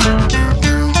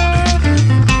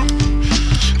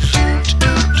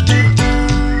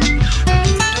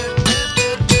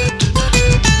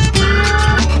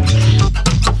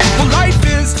 Well, life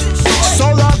is so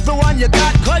love the one you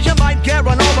got, 'cause you might get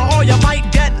run over or you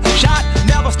might get shot.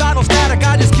 Never start no static,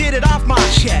 I just get it off my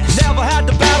chest. Never had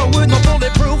to battle with no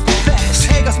bulletproof vest.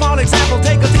 Take a small example,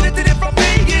 take a did it from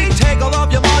me. Take all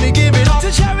of your money, give it all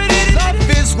to charity. Love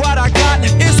is what I got,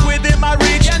 it's within my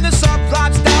reach. And the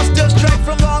subplot style's just straight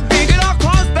from Long Beach. It all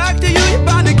comes back to you, you're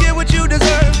bound to get what you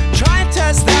deserve. Try and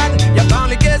test that, you're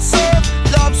bound to get served.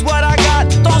 Love's what I got,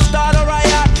 don't start a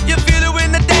riot. You feel it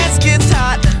when the dance gets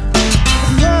hot.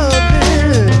 Love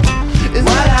is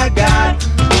what I got.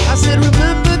 I said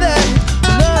remember that.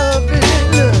 Love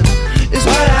is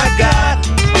what I got.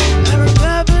 I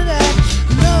remember that.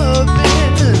 Love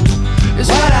is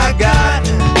what I got.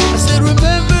 I said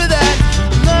remember that.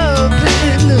 Love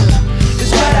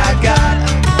is what I got.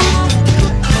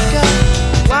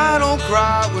 Why don't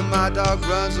cry when my dog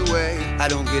runs away? I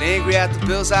don't get angry at the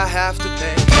bills I have to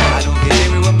pay. I don't get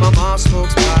angry when my mom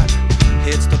smokes pot,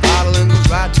 hits the bottle and goes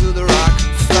right to the rock.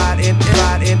 Fighting,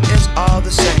 it's all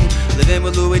the same. Living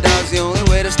with Louis Dog's the only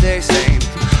way to stay sane.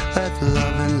 Let the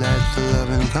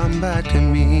loving come back to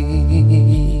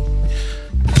me.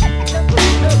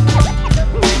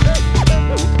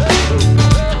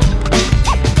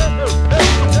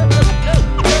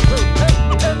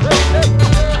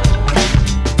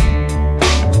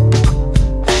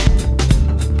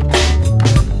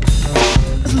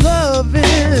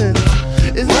 Loving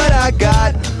is what I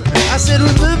got. I said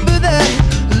remember that.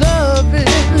 Loving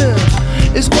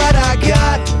is what I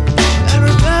got. I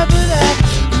remember that.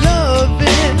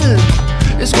 Loving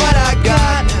is what I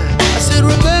got. I said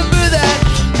remember that.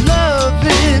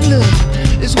 Loving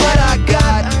is what I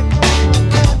got.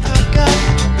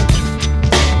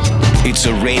 It's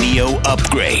a radio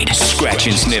upgrade, Scratch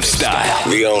and Sniff style.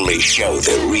 The only show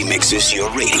that remixes your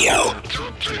radio.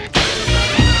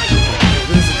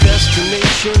 There's a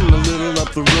destination a little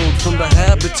up the road from the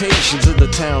habitations of the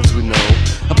towns we know.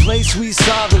 A place we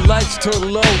saw the lights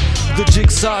turn low, the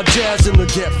jigsaw jazz and the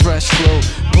get fresh flow.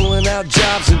 Pulling out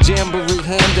jobs and jamboree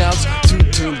handouts, 2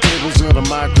 turntables and a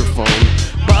microphone.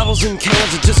 Bottles and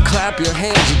cans and just clap your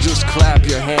hands and just clap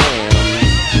your hands.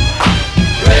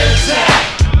 Where's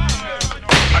that?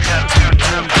 I got 2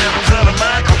 turntables and a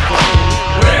microphone.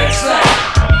 Where's that?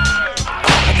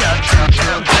 I got 2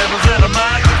 turntables and a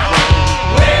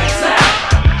microphone. Where's that?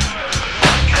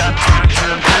 I got 2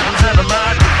 turntables and a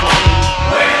microphone.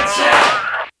 Where's that?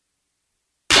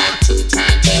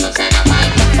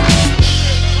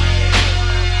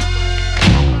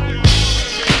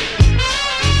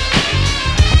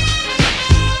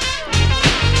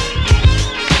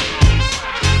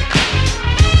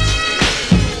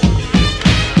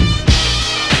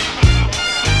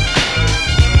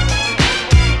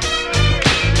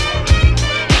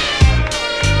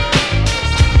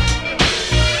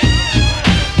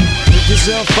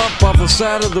 Yourself up off the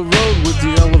side of the road with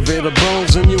the elevator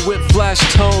bones and your whip flash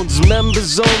tones.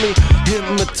 Members only,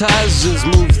 hypnotizers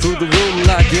move through the room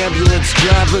like ambulance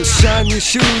drivers. Shine your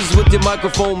shoes with your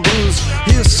microphone blues.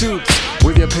 Here's suits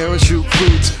with your parachute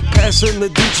flutes. Passing the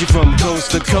Gucci from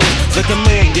coast to coast like a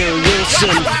man Gary Wilson.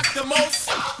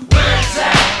 Where's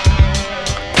that?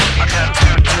 I got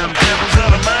 2 turntables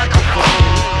and a microphone.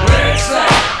 Where's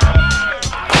that?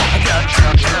 I got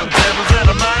 2 turntables and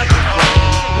a microphone.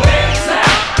 Where's that?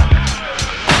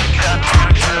 I got 2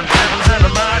 turntables and a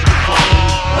microphone.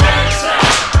 Where's that?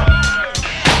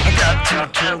 I got 2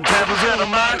 turntables and a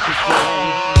microphone.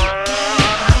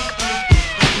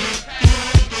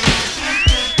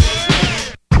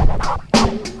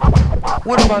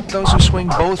 What about those who swing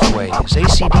both ways?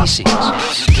 AC/DCs.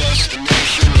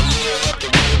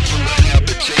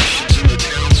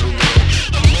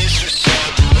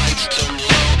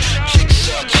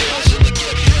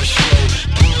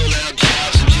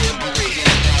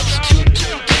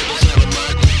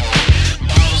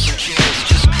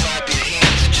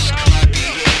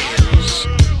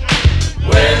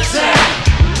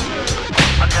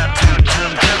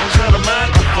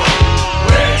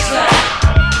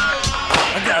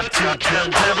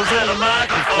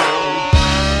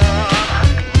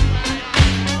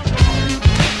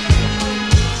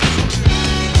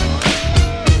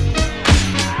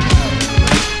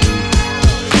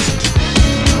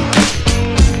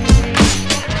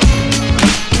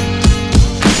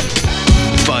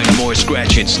 Find more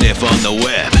Scratch and Sniff on the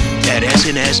web at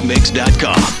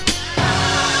snsmix.com.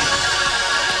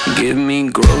 Give me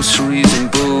groceries and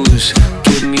booze.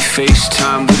 Give me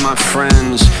FaceTime with my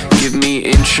friends. Give me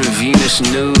intravenous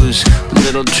news.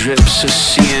 Little drips of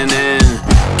CNN.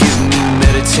 Give me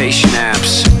meditation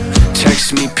apps.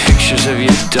 Text me pictures of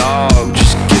your dog.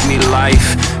 Just give me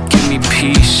life. Give me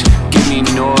peace. Give me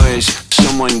noise.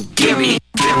 Someone give me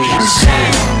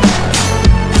zen.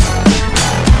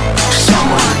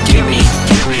 Someone give me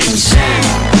zen.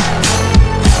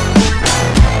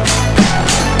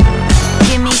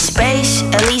 Give me space,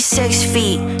 at least 6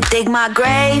 feet. Dig my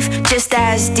grave, just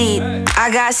as deep. I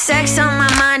got sex on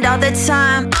my mind all the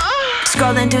time.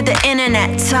 Scrolling through the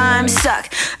internet, time suck.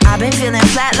 I've been feeling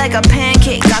flat like a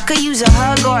pancake. I could use a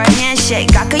hug or a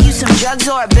handshake. I could use some drugs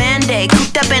or a band-aid.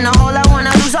 Cooped up in a hole, I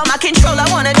wanna lose all my control. I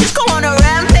wanna just go on a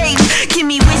rampage. Give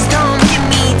me wisdom, give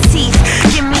me teeth.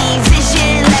 Give me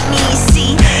vision, let me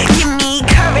see. Give me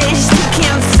courage to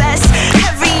confess.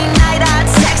 Every night I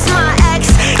text my ex.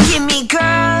 Give me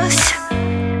girls,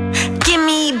 give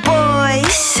me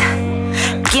boys.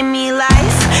 Give me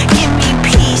life, give me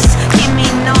peace, give me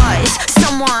noise.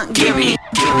 Someone give me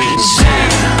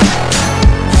zen.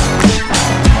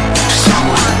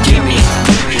 Someone give me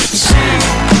zen.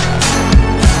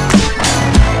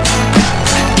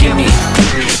 Give me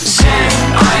zen.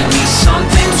 I need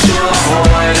something to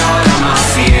avoid all of my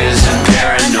fears and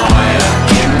paranoia.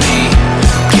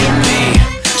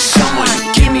 Someone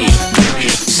give me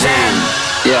zen.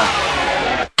 Yeah.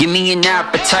 Give me an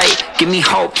appetite, give me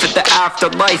hope for the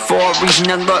afterlife, or a reason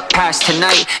to look past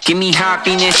tonight. Give me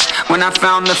happiness when I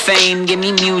found the fame. Give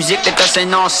me music that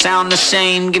doesn't all sound the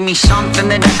same. Give me something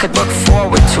that I could look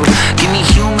forward to. Give me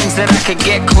humans that I could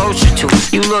get closer to.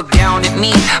 You look down at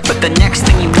me, but the next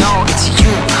thing you know, it's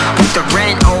you with the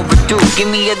rent overdue. Give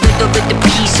me a little bit of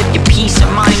piece of your peace of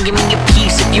mind. Give me a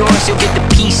piece of yours, you'll get the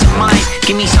peace of mind.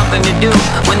 Give me something to do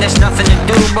when there's nothing to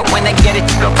do, but when I get it,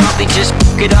 they'll probably just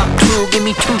f*** it up too. Give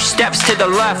me 2 steps to the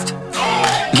left.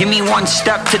 Give me 1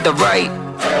 step to the right.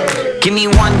 Give me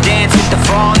 1 dance with the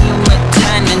volume at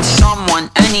 10, and someone,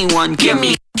 anyone, give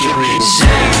me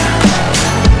zen.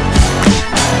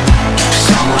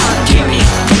 Someone give me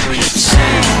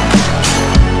zen.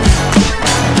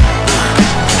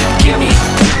 Give me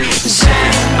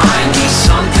zen. I need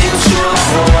something to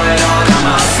avoid all of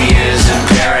my fears and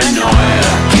paranoia.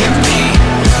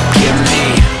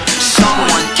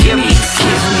 Someone give me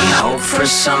hope for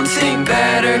something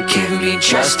better. Give me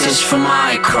justice for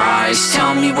my cries.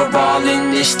 Tell me we're all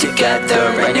in this together,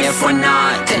 and if we're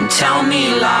not, then tell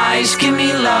me lies. Give me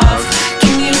love,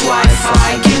 give me Wi-Fi,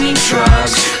 give me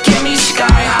drugs, give me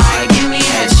sky high, give me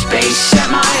headspace. Set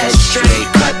my head straight,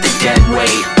 cut the dead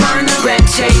weight, burn the red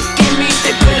tape. Give me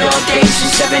the good old days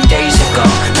from 7 days ago.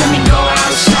 Let me go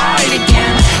outside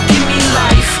again. Give me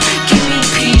life, give me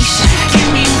peace, give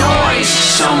me noise.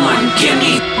 Someone give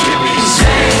me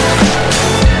zen.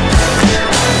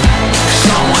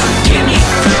 Someone give me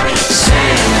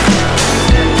zen.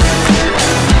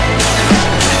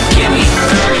 Give me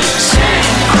zen.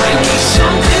 I need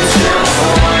something to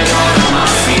avoid all of my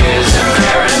fears and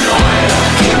paranoia.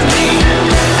 Give me,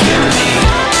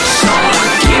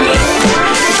 someone give me.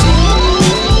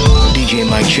 DJ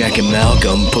Mike Check and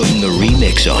Malcolm putting the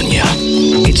remix on ya.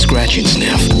 It's Scratch and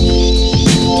Sniff.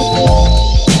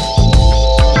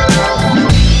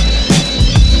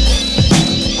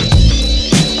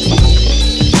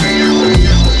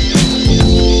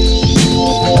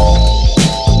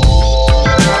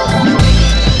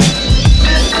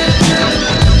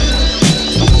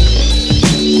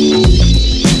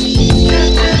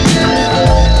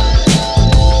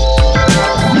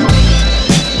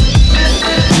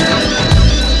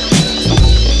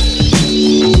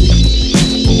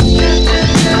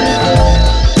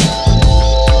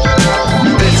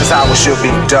 Should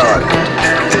be done.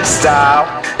 this style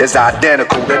is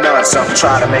identical to none. Some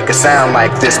try to make it sound like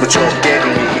this, but you're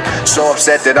getting me so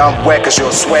upset that I'm wet cause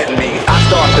you're sweating me. I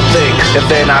start to think and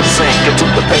then I sink into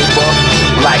the paper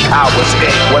like I was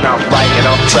ink. When I'm writing,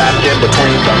 I'm trapped in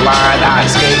between the line. I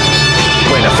escape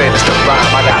when I finish the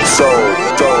rhyme. I got soul,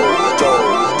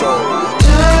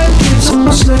 Time keeps on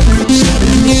slipping,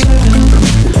 slipping, slipping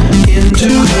into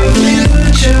the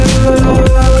future.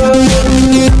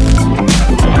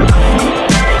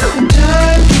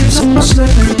 Time keeps on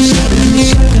slipping, slipping,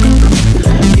 slipping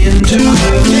into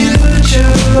the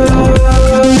future.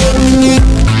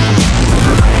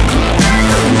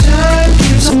 Time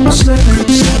keeps on slipping,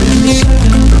 slipping,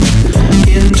 slipping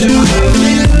into the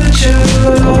future.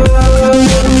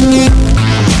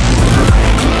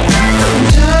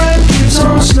 Time keeps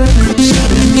on slipping,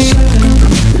 slipping, slipping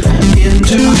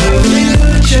into the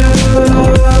future.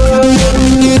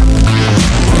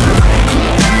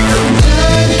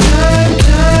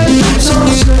 Time keeps on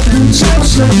slipping, still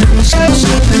slipping, still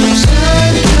slipping.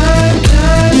 Time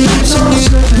keeps on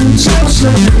slipping, still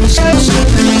slipping, still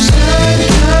slipping.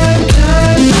 Time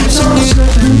keeps on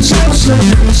slipping, still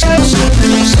slipping, still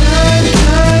slipping.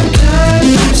 Time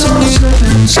keeps on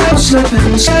slipping, still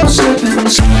slipping, still slipping.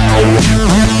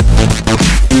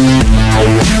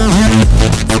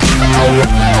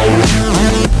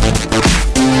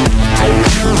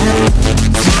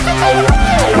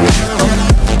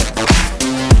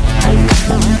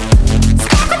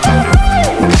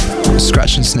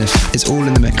 Scratch and Sniff is all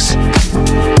in the mix.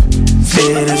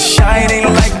 It is shining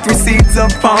like 3 seeds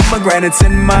of pomegranates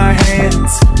in my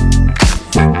hands.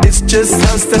 It's just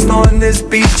us that's on this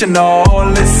beach and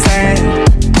all this sand,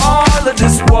 all of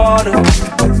this water.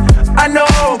 I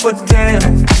know, but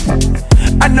damn,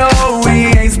 I know we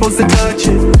ain't supposed to touch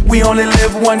it. We only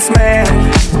live once, man.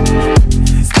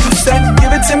 You said,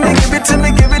 give it to me, give it to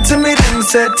me, give it to me. Then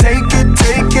said, take it,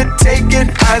 take it, take it.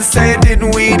 I said,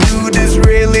 didn't we do this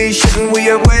really? Shouldn't we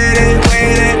have waited,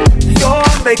 waited? You're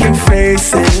making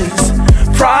faces,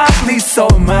 probably so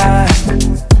am I.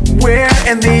 We're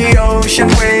in the ocean,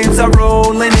 waves are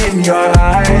rolling in your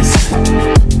eyes.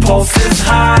 Pulse is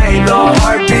high, the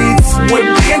heartbeats,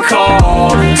 we're being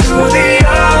called to the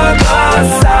other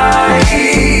side.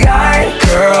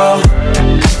 Girl,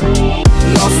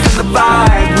 lost in the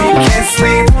vibe, we can't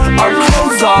sleep, our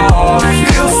clothes off,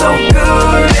 feel so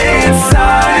good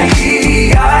inside.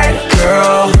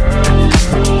 Girl,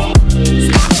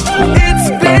 it's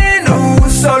been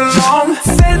so long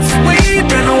since we've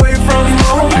been away from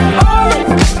home. Oh,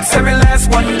 it's every last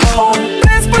one gone.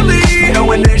 Best believe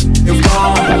when this is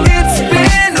gone. It's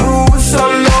been so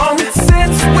long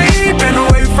since we've been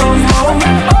away from home.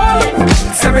 Oh,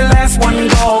 it's every last one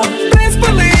gone. Best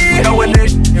believe when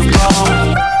this is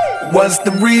gone. What's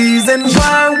the reason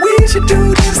why we should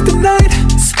do this tonight?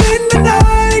 Spend the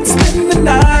night, spend the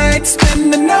night,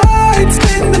 spend the night,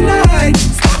 spend the night.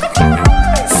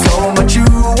 So much you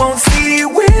won't see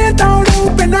without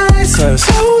open eyes.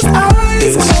 Close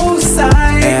eyes, close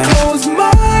sight, close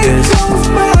mind, close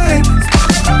mind.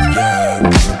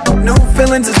 New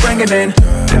feelings is bringing in.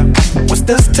 What's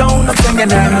this tone I'm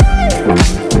singing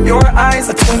in? Your eyes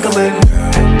are twinkling,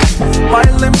 my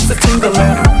limbs are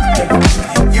tingling.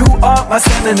 You are my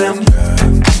synonym.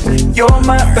 You're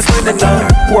my best friend in the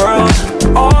world.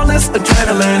 All this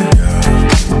adrenaline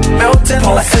melting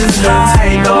like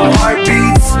high. The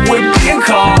heartbeats, we're being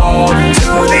called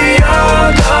to the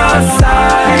other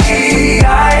side.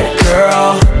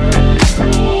 Girl,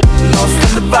 lost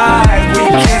in the vibe, we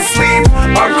can't sleep,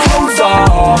 our clothes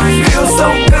off, feel so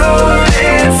good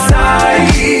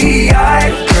inside.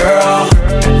 Girl,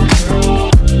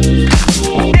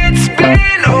 it's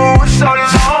been so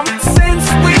long since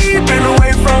we've been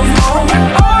away from home.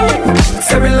 Oh,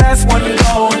 it's every last one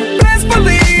gone. Best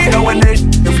believe when this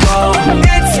is gone.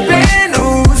 It's been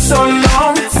so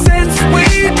long since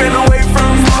we've been away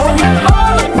from home.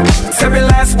 Oh, it's every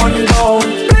last one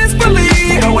gone. Best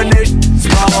believe when this is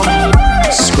gone.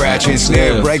 Scratch and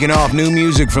Sniff, breaking off new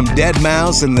music from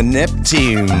Deadmau5 and the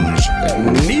Neptunes.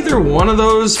 Neither one of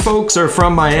those folks are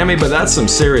from Miami, but that's some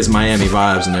serious Miami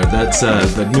vibes in there. That's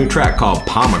the new track called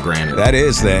Pomegranate. That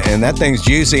is that, and that thing's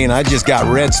juicy, and I just got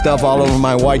red stuff all over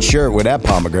my white shirt with that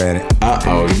pomegranate.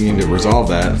 Uh-oh, you need to resolve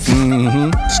that.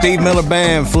 Mm-hmm. Steve Miller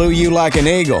Band, Flew You Like an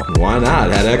Eagle. Why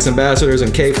not? Had Ex-Ambassadors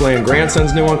and K-Flay and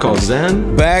Grandson's new one called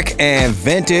Zen. Beck and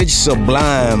Vintage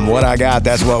Sublime, What I Got,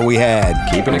 That's What We Had.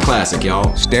 Keeping it classic,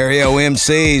 y'all. Stereo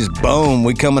MCs, boom,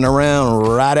 we coming around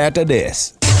right after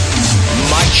this.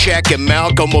 Mike Check and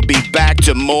Malcolm will be back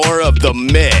to more of the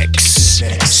mix.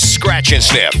 Scratch and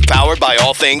Sniff, powered by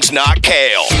All Things Not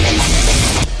Kale.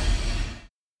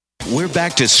 we're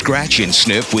back to Scratch and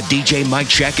Sniff with DJ Mike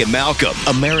Check and Malcolm,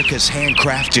 America's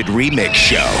handcrafted remix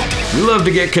show. We love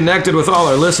to get connected with all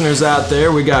our listeners out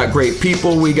there. We got great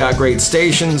people, we got great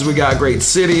stations, we got great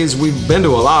cities. We've been to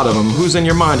a lot of them. Who's in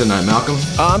your mind tonight, Malcolm?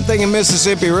 I'm thinking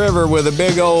Mississippi River with a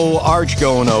big old arch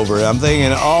going over it. I'm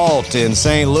thinking Alt in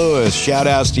St. Louis. Shout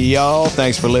outs to y'all.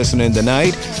 Thanks for listening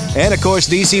tonight. And of course,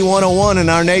 DC 101 in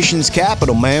our nation's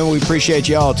capital, man. We appreciate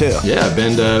y'all too. Yeah, I've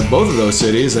been to both of those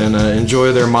cities and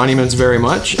enjoy their monuments very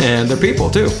much and their people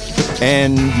too.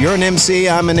 And you're an MC,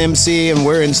 I'm an MC, and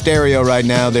we're in stereo right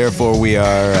now. Therefore, we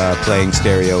are playing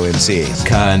stereo MCs.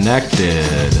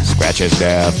 Connected. Scratch and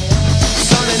Sniff.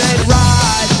 Sunday night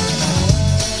ride.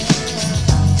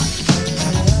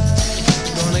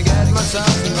 Gonna get myself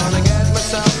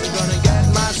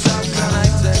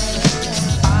connected.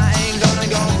 I ain't gonna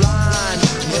go blind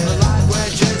with the light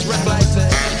which is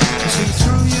reflected. See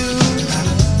through you,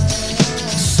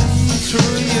 see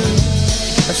through you,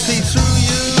 I see through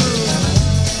you,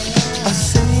 I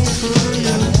see through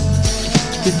you.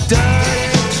 Your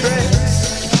dirty tricks,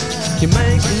 you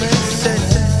make me sick.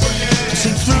 I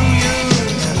see through you,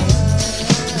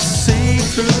 I see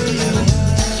through you.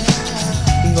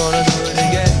 I'm gonna do it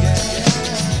again,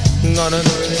 I'm gonna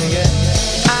do it again.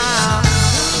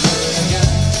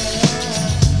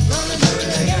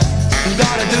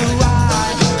 Gotta do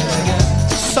right,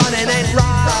 son, it ain't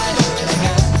right.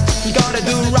 Gotta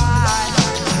do right.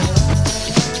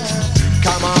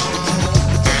 Come on,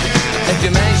 if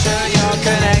you make sure you're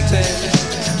connected,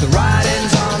 the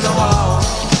writing's on the wall.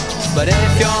 But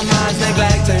if your mind's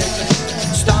neglected,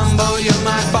 stumble you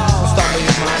might fall, stumble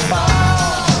you might fall,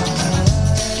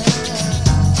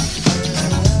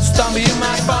 stumble you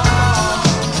might fall.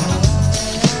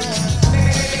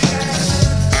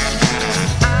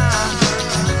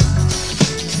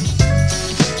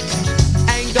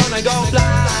 Gonna go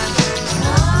blind.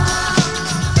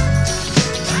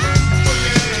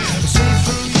 See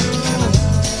through you,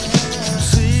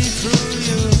 see through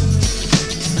you,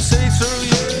 see through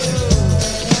you,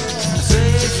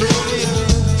 see through you.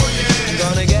 I'm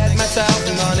gonna get myself,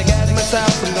 I'm gonna get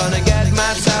myself, I'm gonna get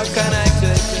myself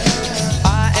connected.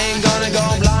 I ain't gonna go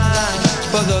blind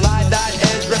for the light that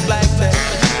is reflected.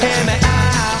 Hear me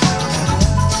out.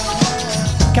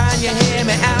 Can you hear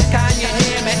me out? Can you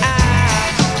hear me out?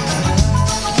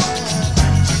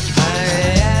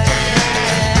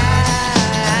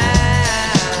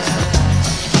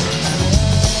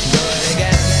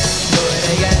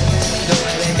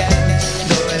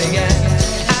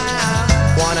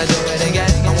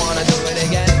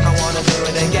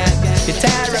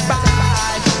 Terrified.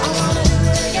 I wanna do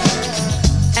it again.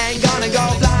 Ain't gonna go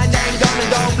blind, ain't gonna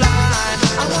go blind.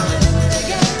 I wanna do it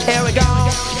again. Here we go.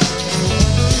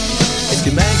 If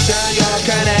you make sure you're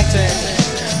connected,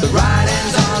 the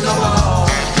writing's on the wall.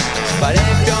 But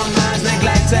if your mind's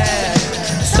neglected,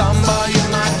 stumble you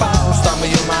might fall, stumble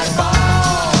you might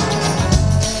fall.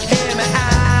 Hear me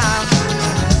out,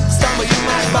 stumble you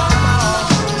might fall.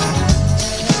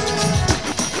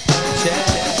 Yeah.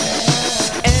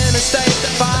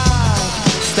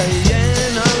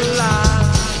 Staying alive.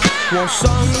 Won't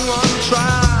someone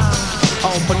try?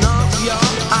 Open up your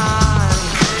eyes.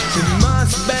 You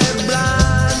must be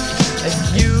blind if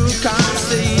you can't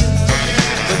see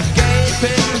the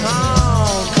gaping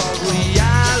hole called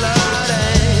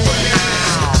reality.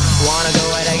 Wanna do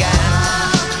it again?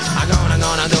 I'm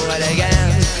gonna do it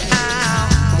again. I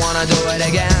wanna do it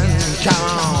again. Come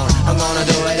on, I'm gonna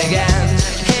do it again.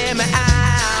 Hear me out.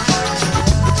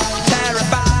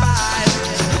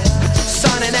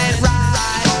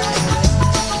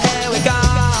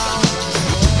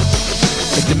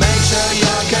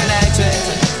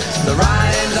 The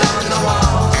writing's on the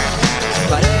wall.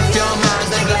 But if your mind's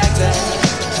neglected,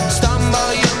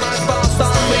 stumble you might fall,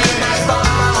 stumble you might fall,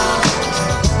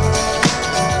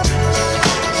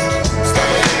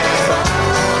 stumble you might fall.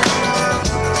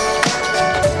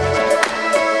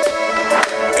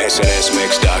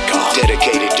 SNSMix.com,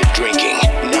 dedicated to drinking,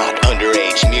 not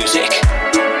underage music.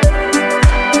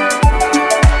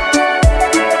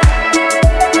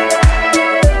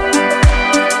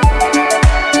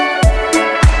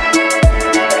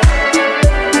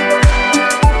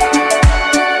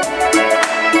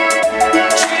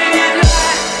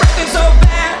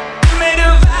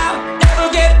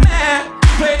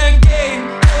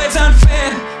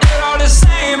 Unfair, it all the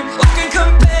same. Who can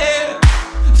compare?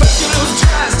 First you lose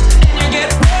trust, and you get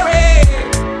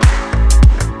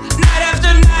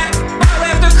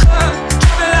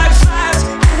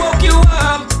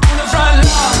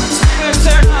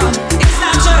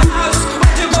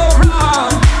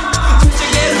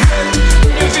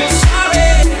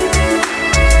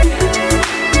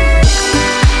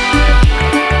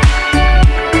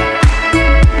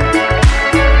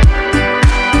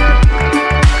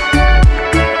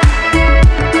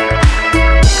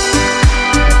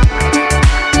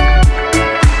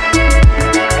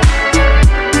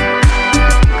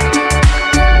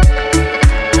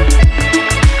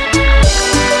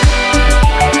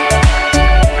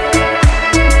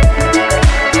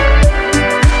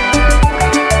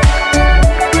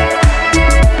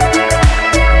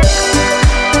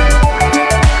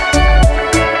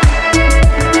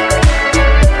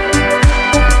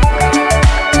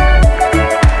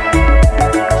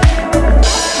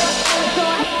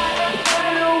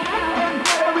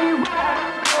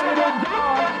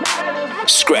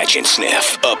Scratch and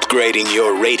Sniff, upgrading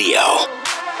your radio.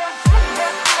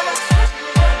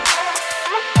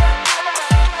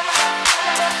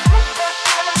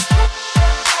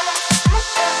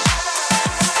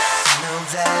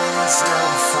 There's no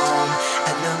form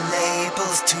and no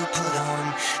labels to put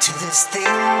on to this thing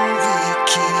we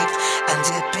keep and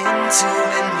dip into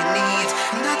when we need.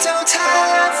 And I don't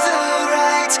have the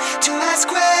right to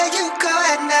ask where you go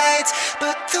at night,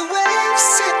 but the waves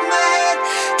set my head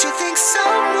to think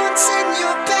someone's in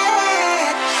your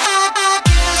bed.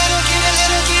 Give a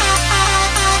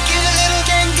little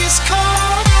Genghis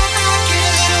Khan. Give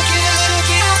a little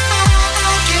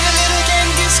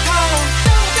Genghis Khan.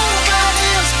 Nobody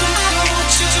else but me.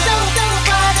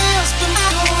 Nobody else but me.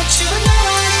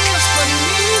 Nobody else but me.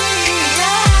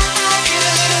 Give a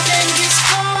little Genghis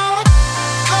Khan.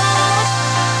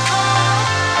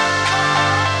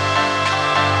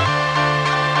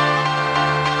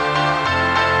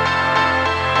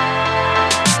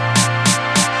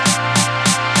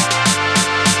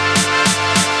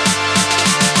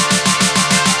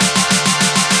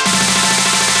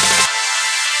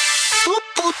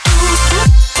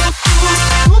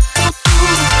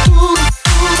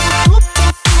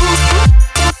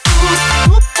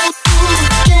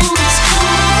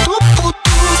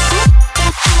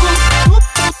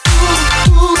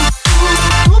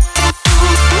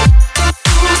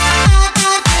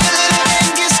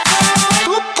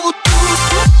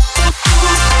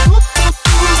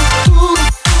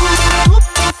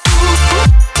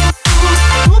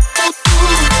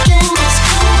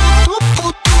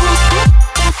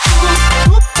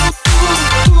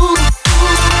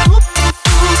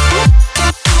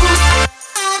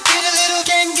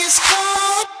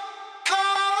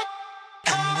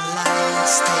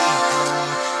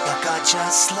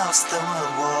 Just lost the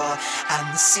world war,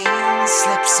 and the scene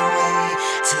slips away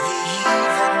to the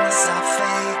evenness of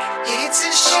fake. It's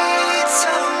a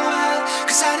shit-on world,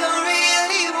 'cause I don't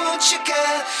really want you,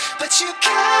 girl, but you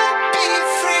can't be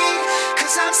free,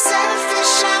 'cause I'm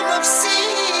selfish, I'm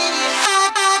obscene.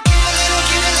 Give a little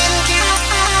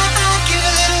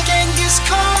Genghis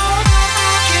Khan.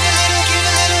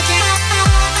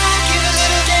 Give a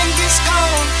little Genghis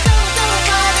Khan.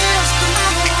 Nobody else but me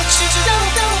wants you.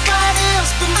 Nobody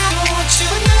else but me wants you.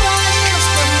 Nobody else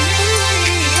but me.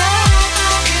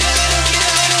 Give a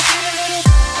little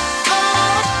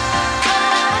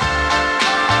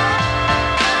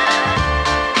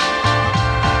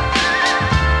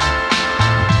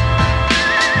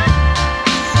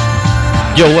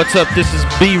Yo, what's up? This is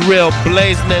Be Real,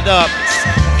 blazing it up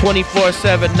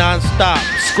 24/7 non-stop,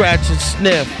 scratch and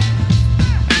sniff.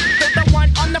 The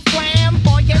one on the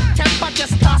flamboyant temper,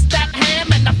 just toss that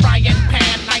ham in the frying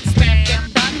pan like spam.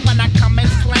 Get done when I come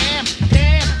and slam.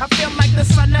 Damn, I feel like the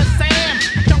son of Sam.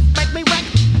 Don't make me wreck.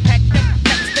 Hectic,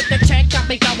 next to the check, got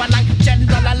me going like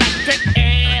General Electric.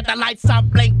 And the lights are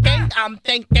blinking. I'm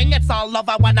thinking it's all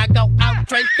over when I go out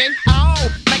drinking. Oh,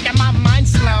 making my mind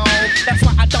slow. That's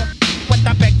why I don't with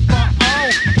the big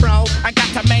 4-0, bro. I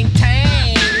got to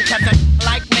maintain, 'cause a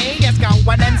like me is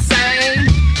going insane.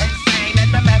 Insane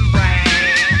in the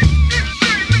membrane.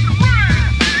 Insane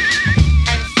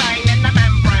in the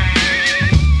membrane.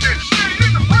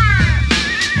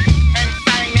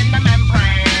 Insane in the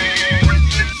membrane.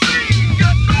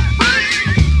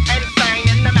 Insane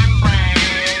in the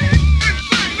membrane.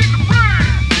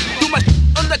 Too much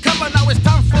undercover, now it's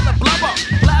time for the blubber.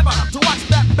 Blabber, to watch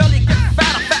that belly get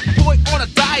fatter. Fat boy on a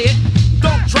diet,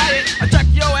 don't try it. I jack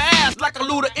your ass like a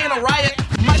looter in a riot.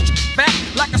 My shit fat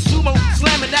like a sumo,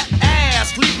 slamming that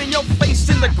ass, leaving your face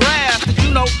in the grass. Did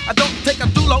you know I don't take a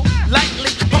dulo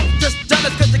lightly? Punk just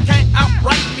jealous 'cause you can't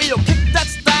outright me or kick that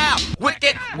style.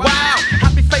 Wicked, wow,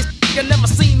 happy face, you never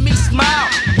seen me smile.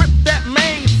 Rip that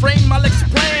mainframe, I'll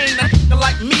explain. A nigga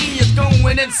like me is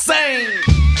going insane.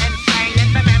 Insane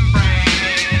in the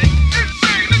membrane.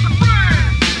 Insane in the brain.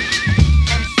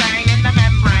 Insane in the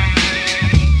membrane.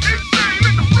 Insane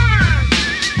in the brain.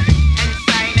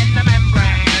 Insane in the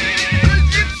membrane.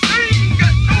 Insane,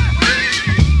 got no brain.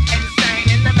 Insane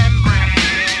in the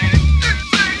membrane.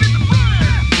 Insane in the brain.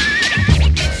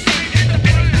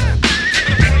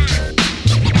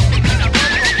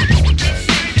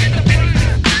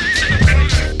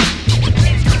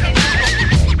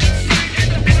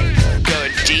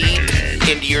 Going deep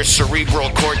into your cerebral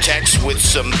cortex with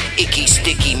some icky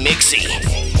sticky mixy.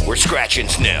 We're Scratch and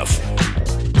Sniff.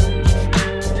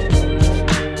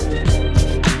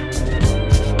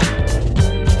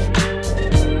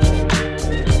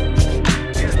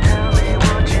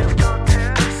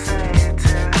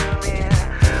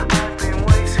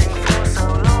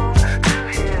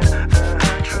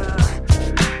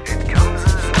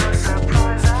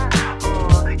 Surprise.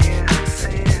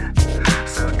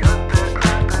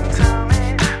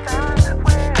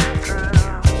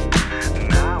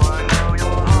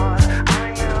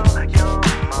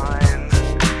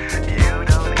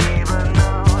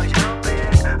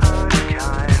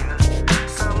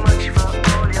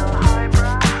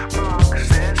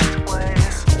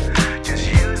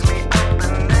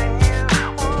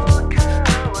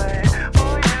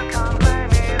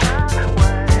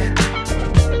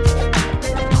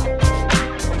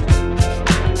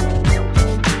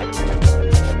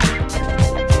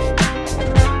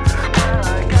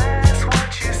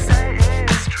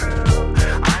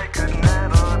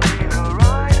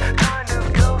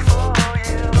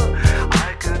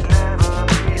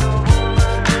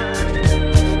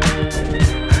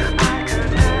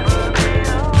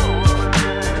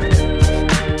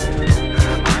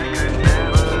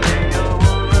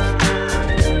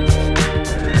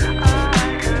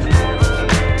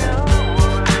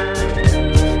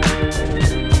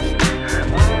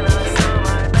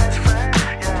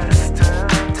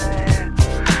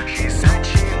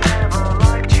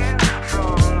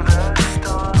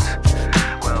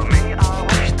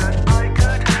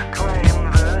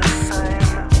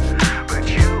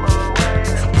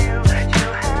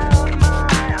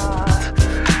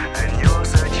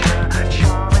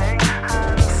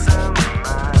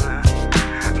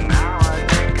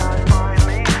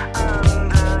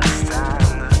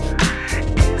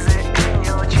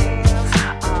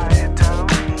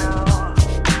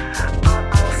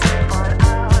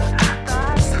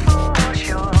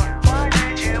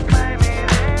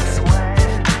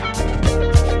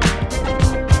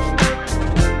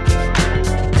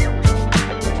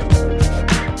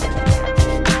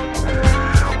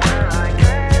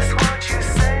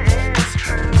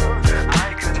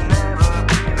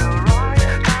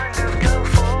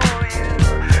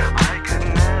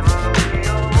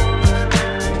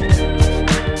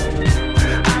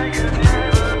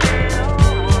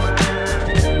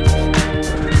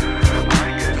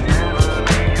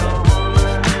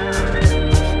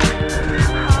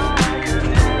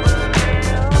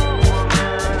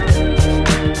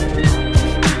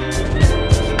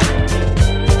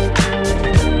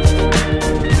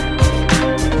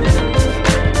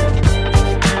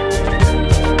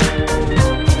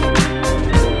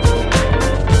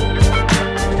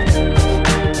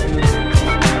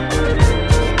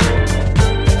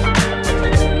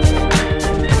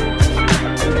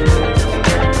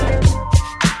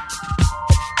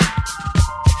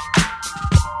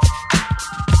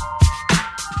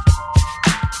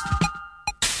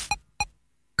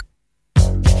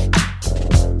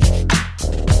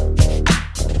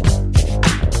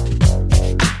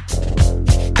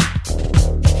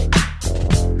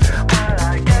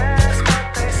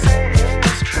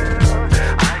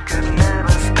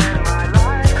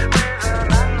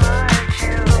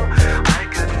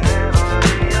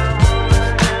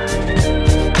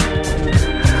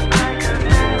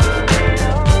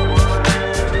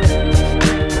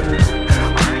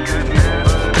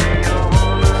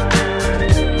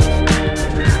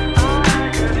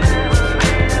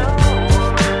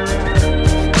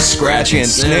 Scratching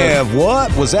Sniff.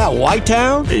 What? Was that White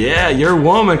Town? Yeah, your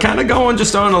woman kind of going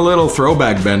just on a little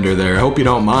throwback bender there. I hope you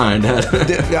don't mind.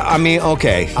 I mean,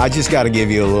 okay, I just got to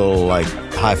give you a little, like,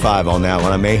 high five on that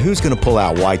one. I mean, who's going to pull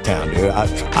out White Town, dude?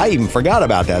 I even forgot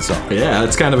about that song. Yeah,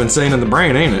 it's kind of insane in the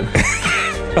brain, ain't it?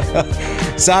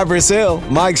 Cypress Hill,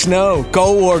 Mike Snow,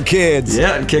 Cold War Kids.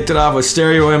 Yeah, and kicked it off with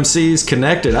Stereo MC's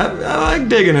Connected. I like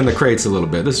digging in the crates a little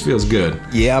bit. This feels good.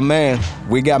 Yeah, man.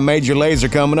 We got Major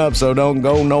Lazer coming up, so don't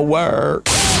go nowhere.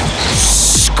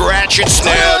 Scratch and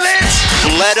Sniff.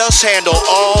 Let us handle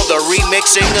all the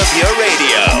remixing of your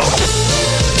radio,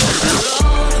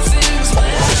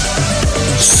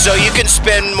 so you can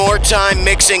spend more time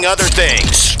mixing other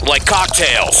things, like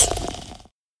cocktails.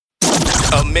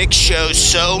 A mix show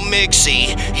so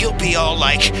mixy, you'll be all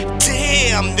like,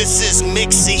 damn, this is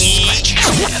mixy.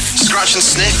 Scratch and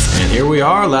Sniff. And here we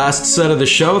are, last set of the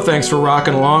show. Thanks for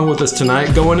rocking along with us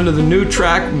tonight. Going into the new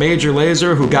track, Major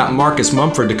Lazer, who got Marcus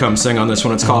Mumford to come sing on this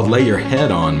one. It's called Lay Your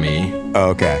Head on Me.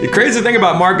 Okay. The crazy thing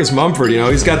about Marcus Mumford,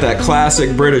 he's got that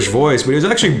classic British voice, but he was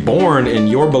actually born in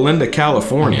Yorba Linda,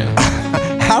 California.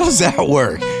 How does that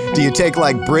work? Do you take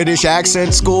like British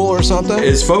accent school or something?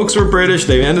 His folks were British.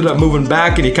 They ended up moving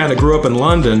back and he kind of grew up in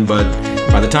London, but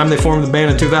by the time they formed the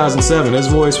band in 2007, his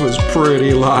voice was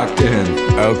pretty locked in.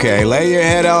 Okay, Lay Your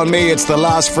Head on Me. It's the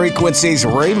Lost Frequencies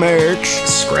remix.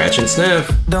 Scratch and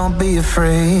Sniff. Don't be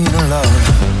afraid of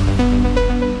love.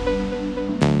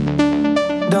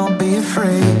 Don't be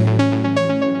afraid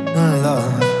of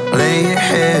love. Lay your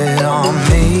head on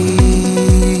me.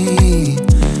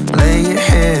 Lay your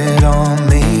head on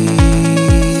me.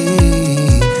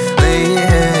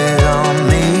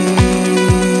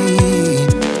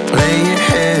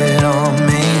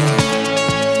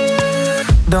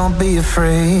 Don't be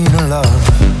afraid of love.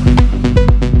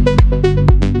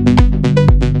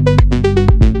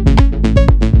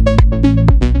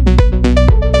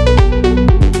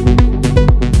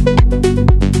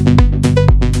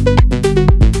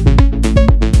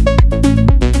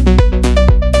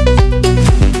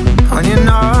 When you're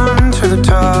numb to the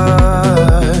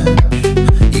touch,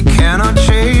 you cannot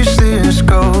chase this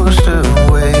ghost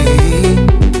away.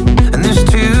 And this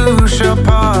too shall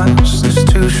pass, this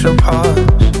too shall pass.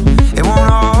 It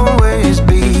won't always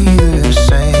be the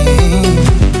same.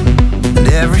 And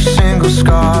every single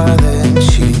scar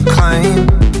that you claim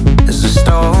is a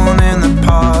stone in the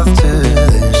path to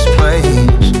this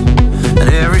place. And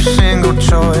every single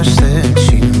choice that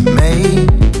you made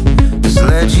has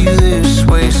led you this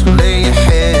way. So lay your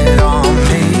head on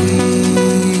me.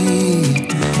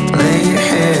 Lay your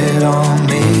head on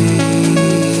me.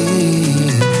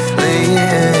 Lay your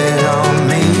head on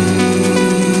me.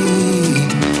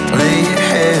 Lay your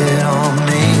head on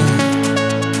me.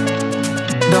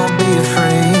 Don't be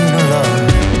afraid of love.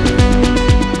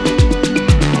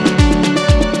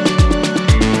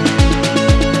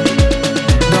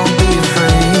 Don't be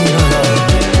afraid of love.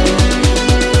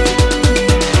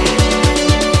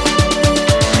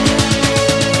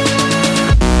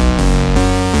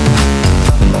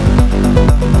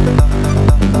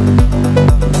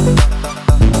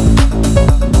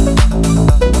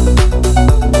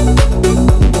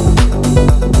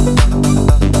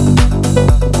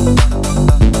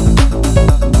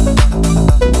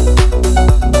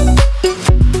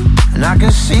 And I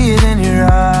can see it in your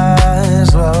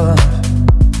eyes, love.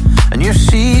 And your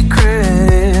secret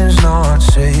is not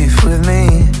safe with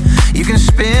me. You can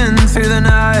spin through the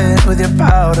night with your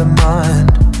powder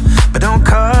mind, but don't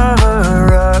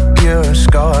cover up your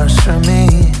scars for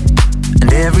me.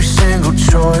 And every single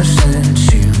choice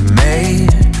that you made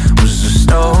was a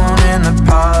stone in the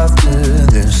path to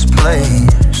this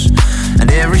place.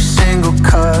 And every single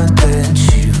cut that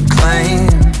you claim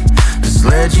has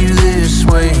led you this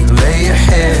way. Lay your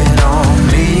head on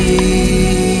me.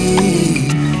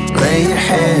 Lay your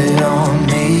head on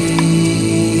me.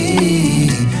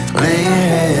 Lay your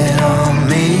head on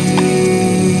me.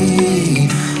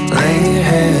 Lay your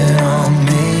head on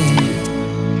me.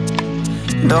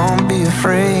 Don't be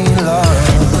afraid, love.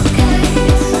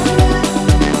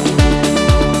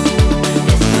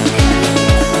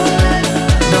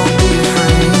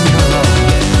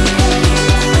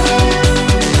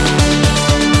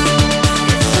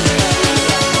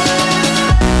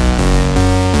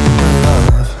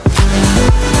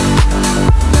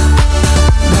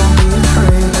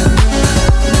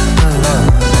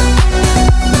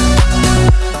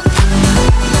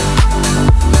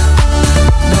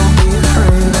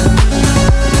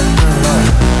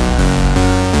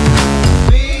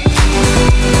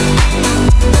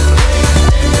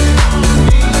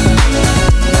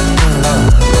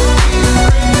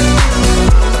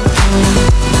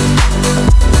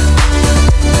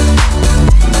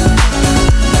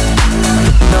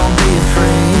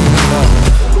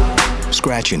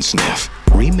 Scratch and Sniff,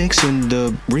 remixing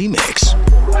the remix.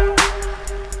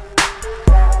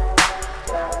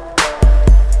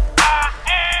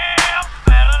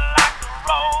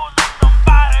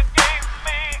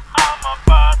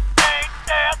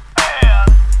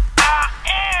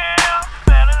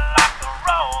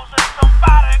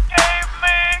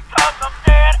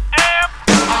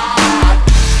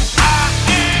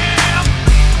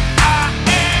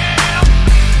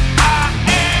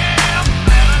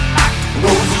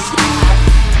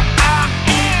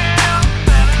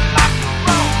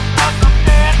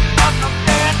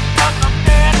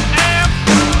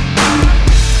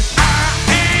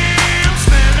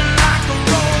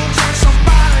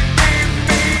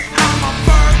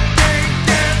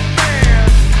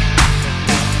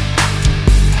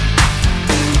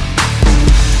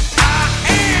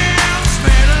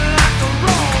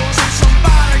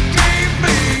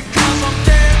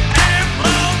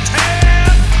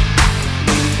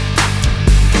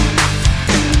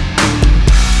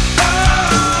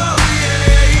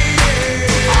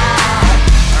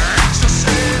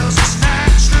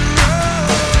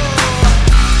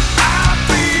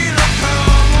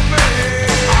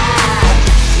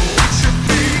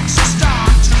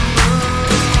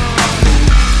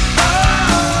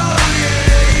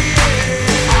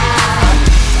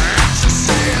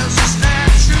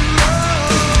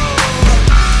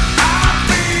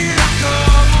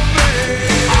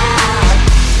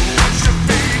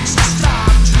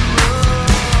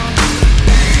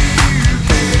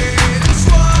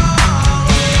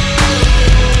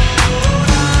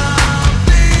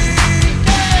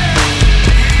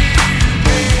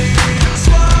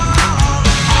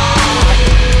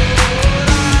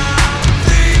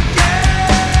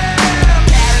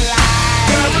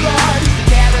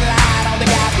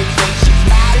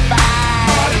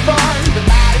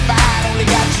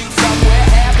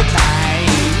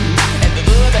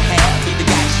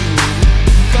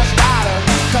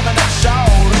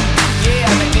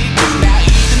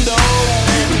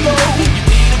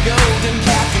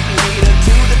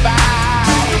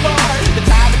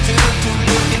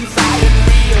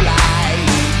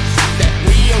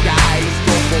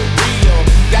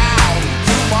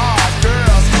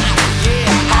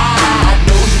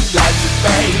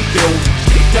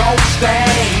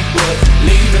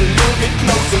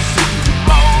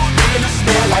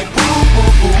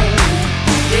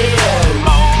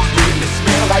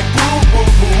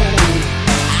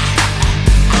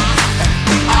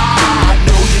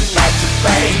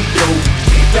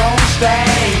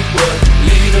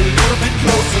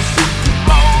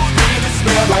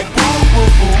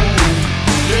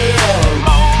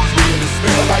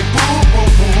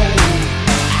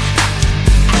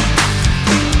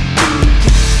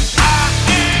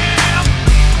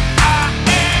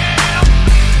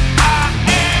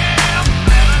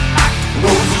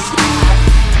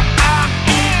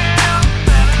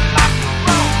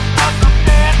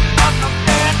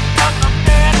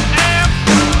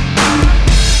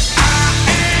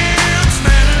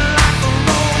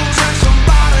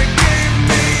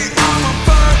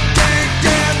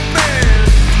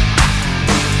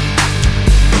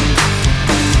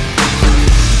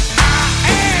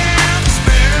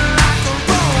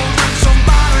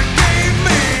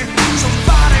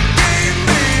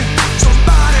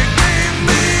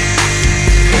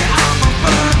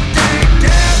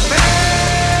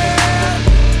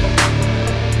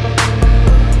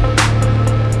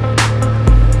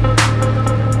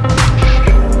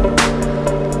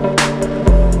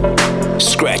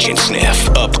 Scratch and Sniff,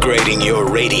 upgrading your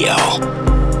radio.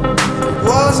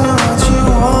 Wasn't what you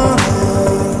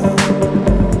wanted.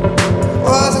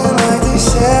 Wasn't like they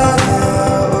said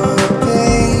it would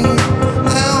be.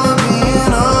 Now I'm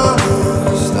being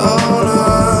honest. Oh,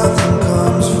 nothing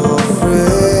comes for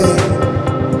free.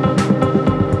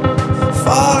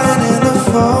 Falling into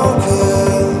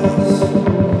focus.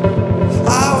 I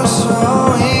was so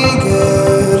eager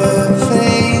to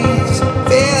please.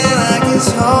 Feeling like it's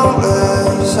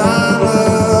hopeless. I'm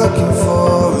looking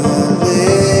for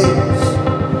release.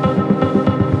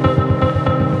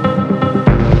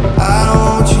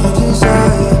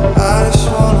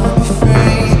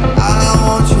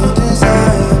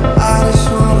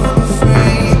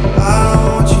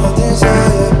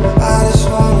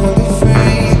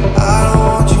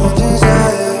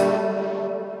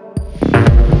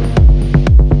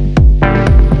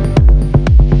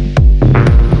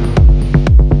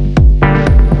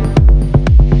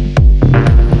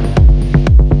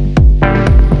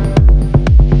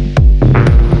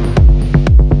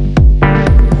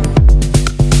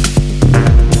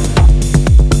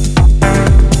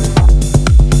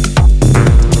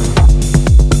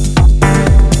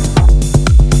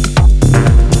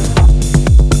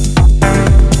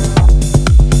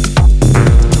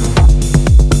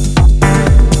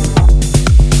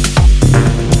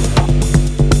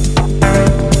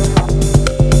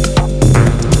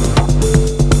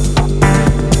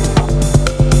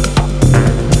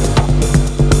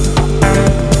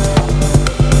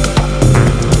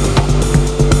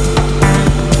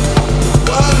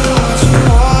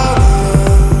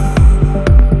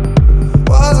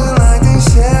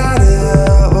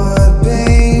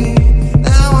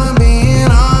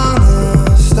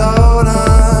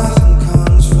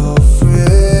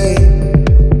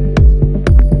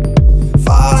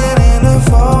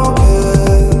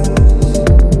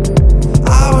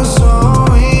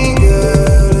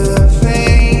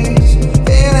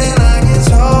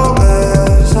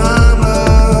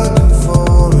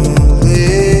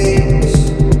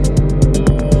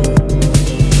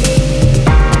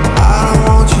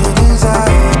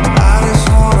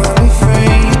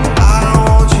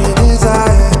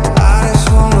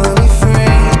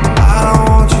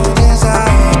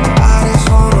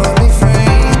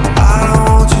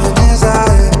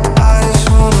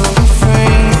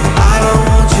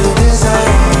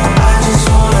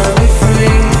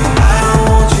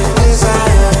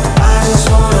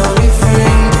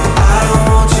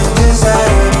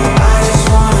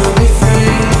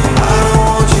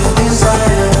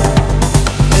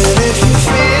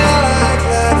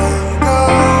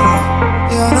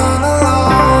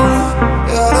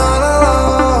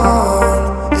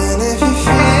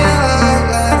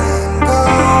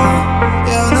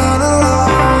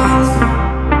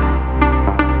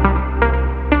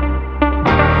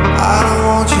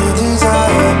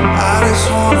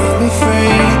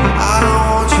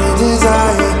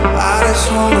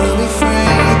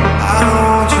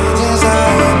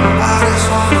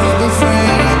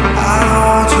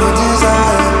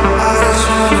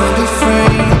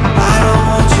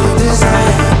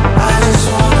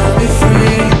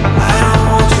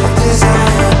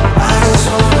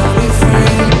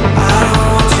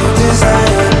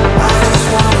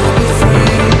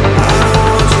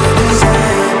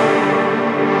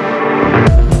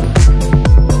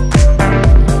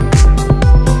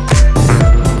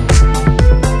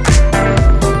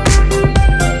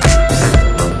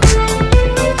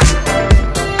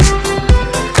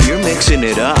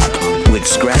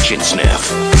 Scratch and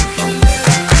Sniff.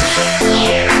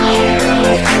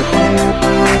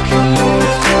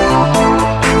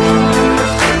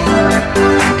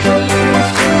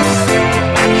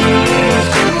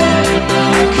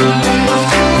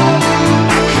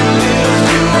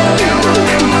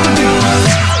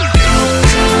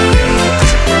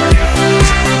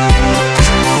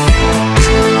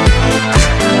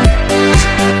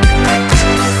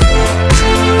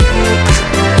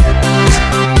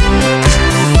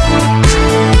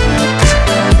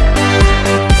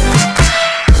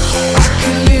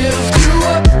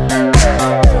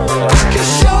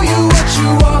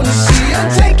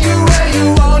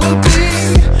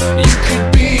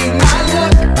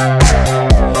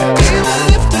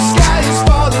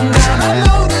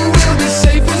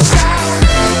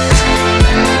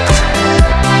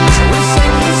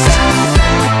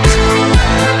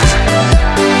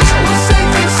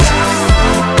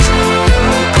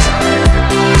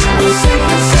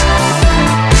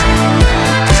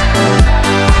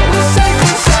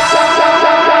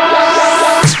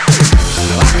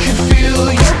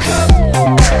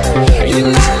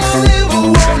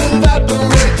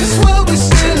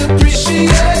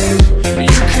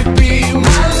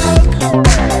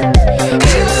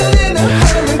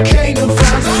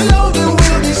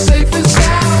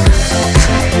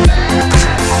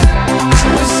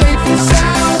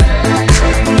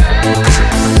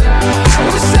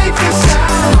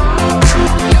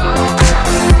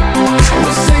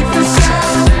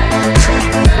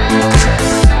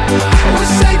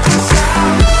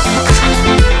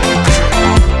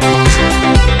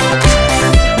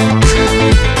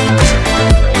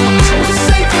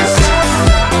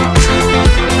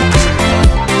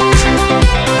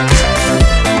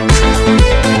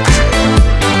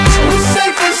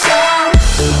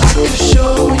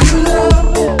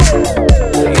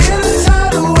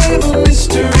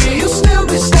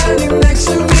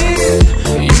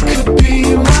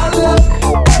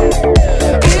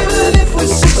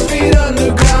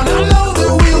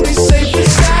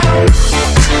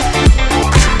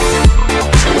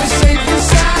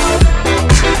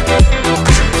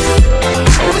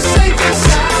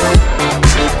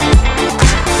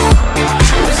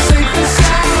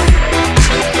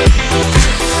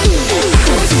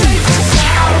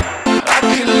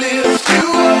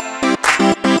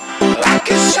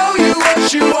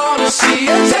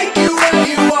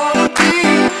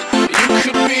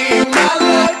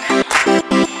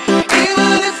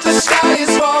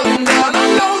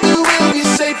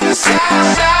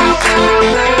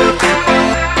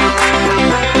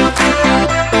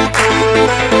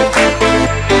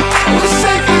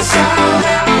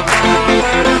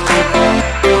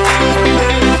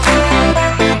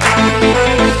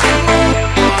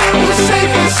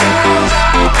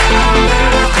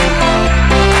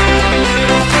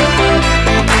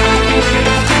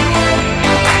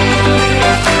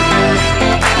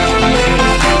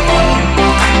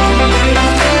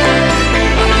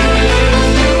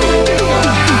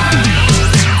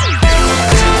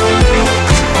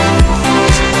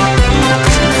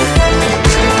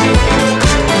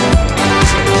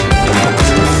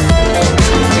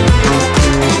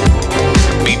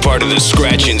 Part of the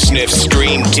Scratch and Sniff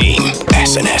Stream Team,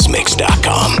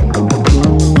 SNSMix.com.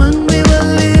 When we were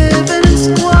living in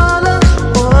squalor,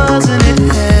 wasn't it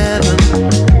heaven?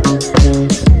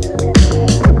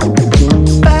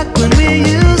 Back when we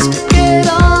used to get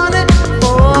on it 4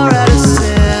 out of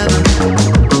 7.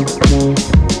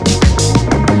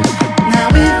 Now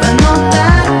even though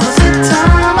that was the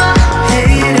time I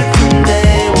hated from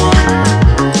day one.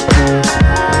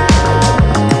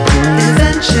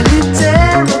 Eventually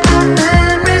terrible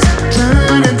memories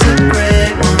turn into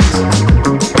great ones.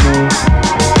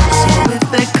 So if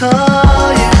they call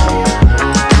you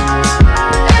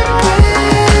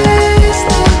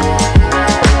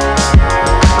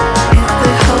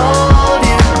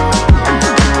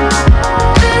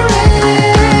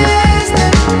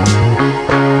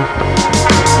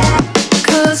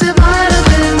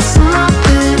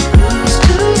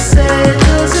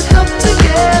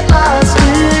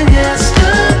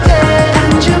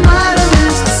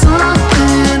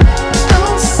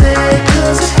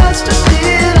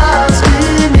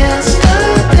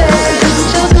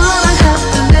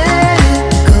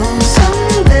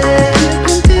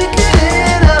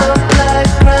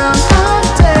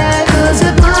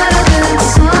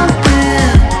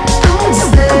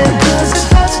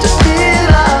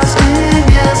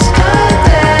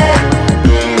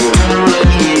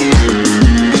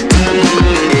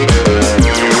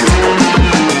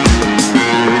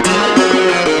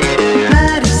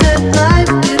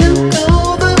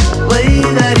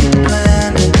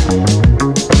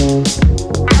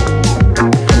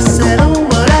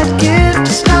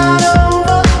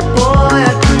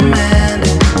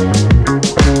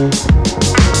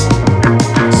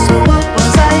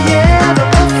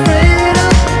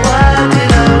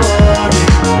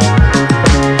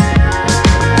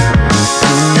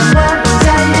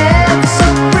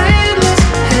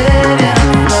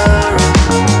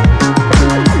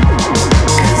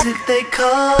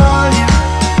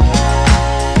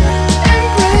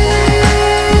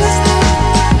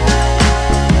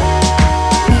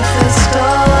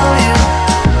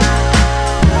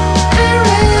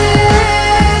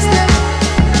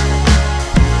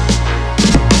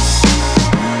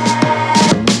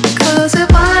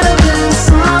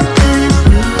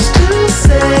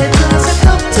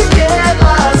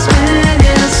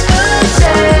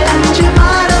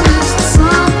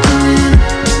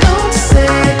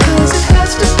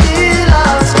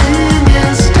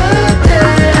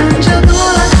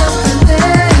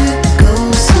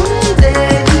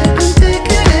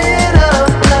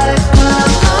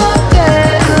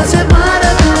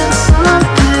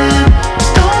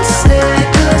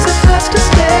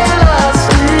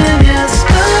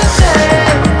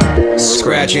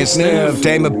Scratch and Sniff,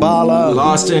 Tame Impala.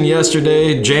 Lost in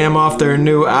yesterday, jam off their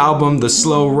new album, The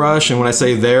Slow Rush. And when I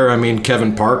say there, I mean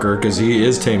Kevin Parker, because he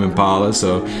is Tame Impala.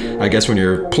 So I guess when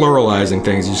you're pluralizing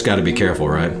things, you just got to be careful,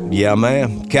 right? Yeah,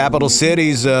 man. Capital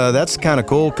Cities, that's kind of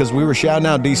cool, because we were shouting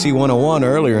out DC 101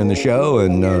 earlier in the show,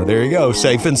 and there you go,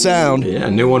 Safe and Sound. Yeah,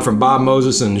 new one from Bob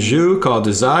Moses and Zhu called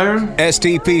Desire.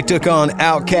 STP took on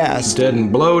Outkast. Dead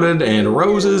and Bloated and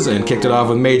Roses, and kicked it off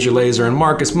with Major Lazer and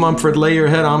Marcus Mumford, Lay Your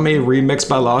Head on Me, remixed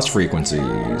by Lost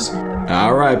Frequencies.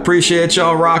 All right, appreciate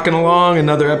y'all rocking along.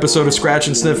 Another episode of Scratch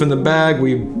and Sniff in the bag.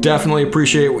 We definitely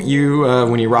appreciate you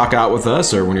when you rock out with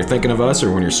us, or when you're thinking of us,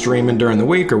 or when you're streaming during the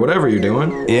week, or whatever you're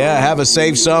doing. Yeah, have a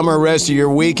safe summer, rest of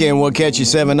your weekend. We'll catch you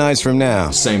 7 nights from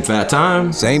now. Same fat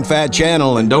time. Same fat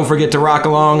channel. And don't forget to rock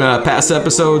along past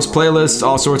episodes, playlists,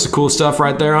 all sorts of cool stuff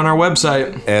right there on our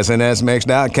website.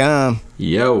 SNSMix.com.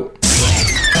 Yo.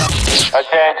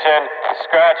 Attention,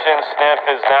 Scratch and Sniff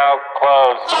is now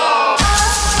closed.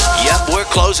 Yep, we're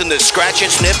closing the Scratch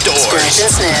and Sniff doors. Scratch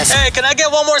and Sniff. Hey, can I get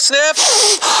one more sniff?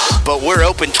 But we're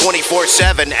open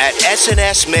 24/7 at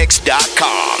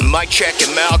snsmix.com. Mike Check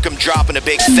and Malcolm dropping a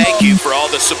big thank you for all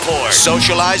the support.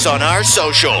 Socialize on our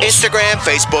socials. Instagram,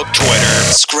 Facebook,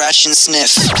 Twitter. Scratch and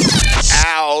Sniff.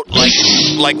 Out.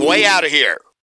 Like way out of here.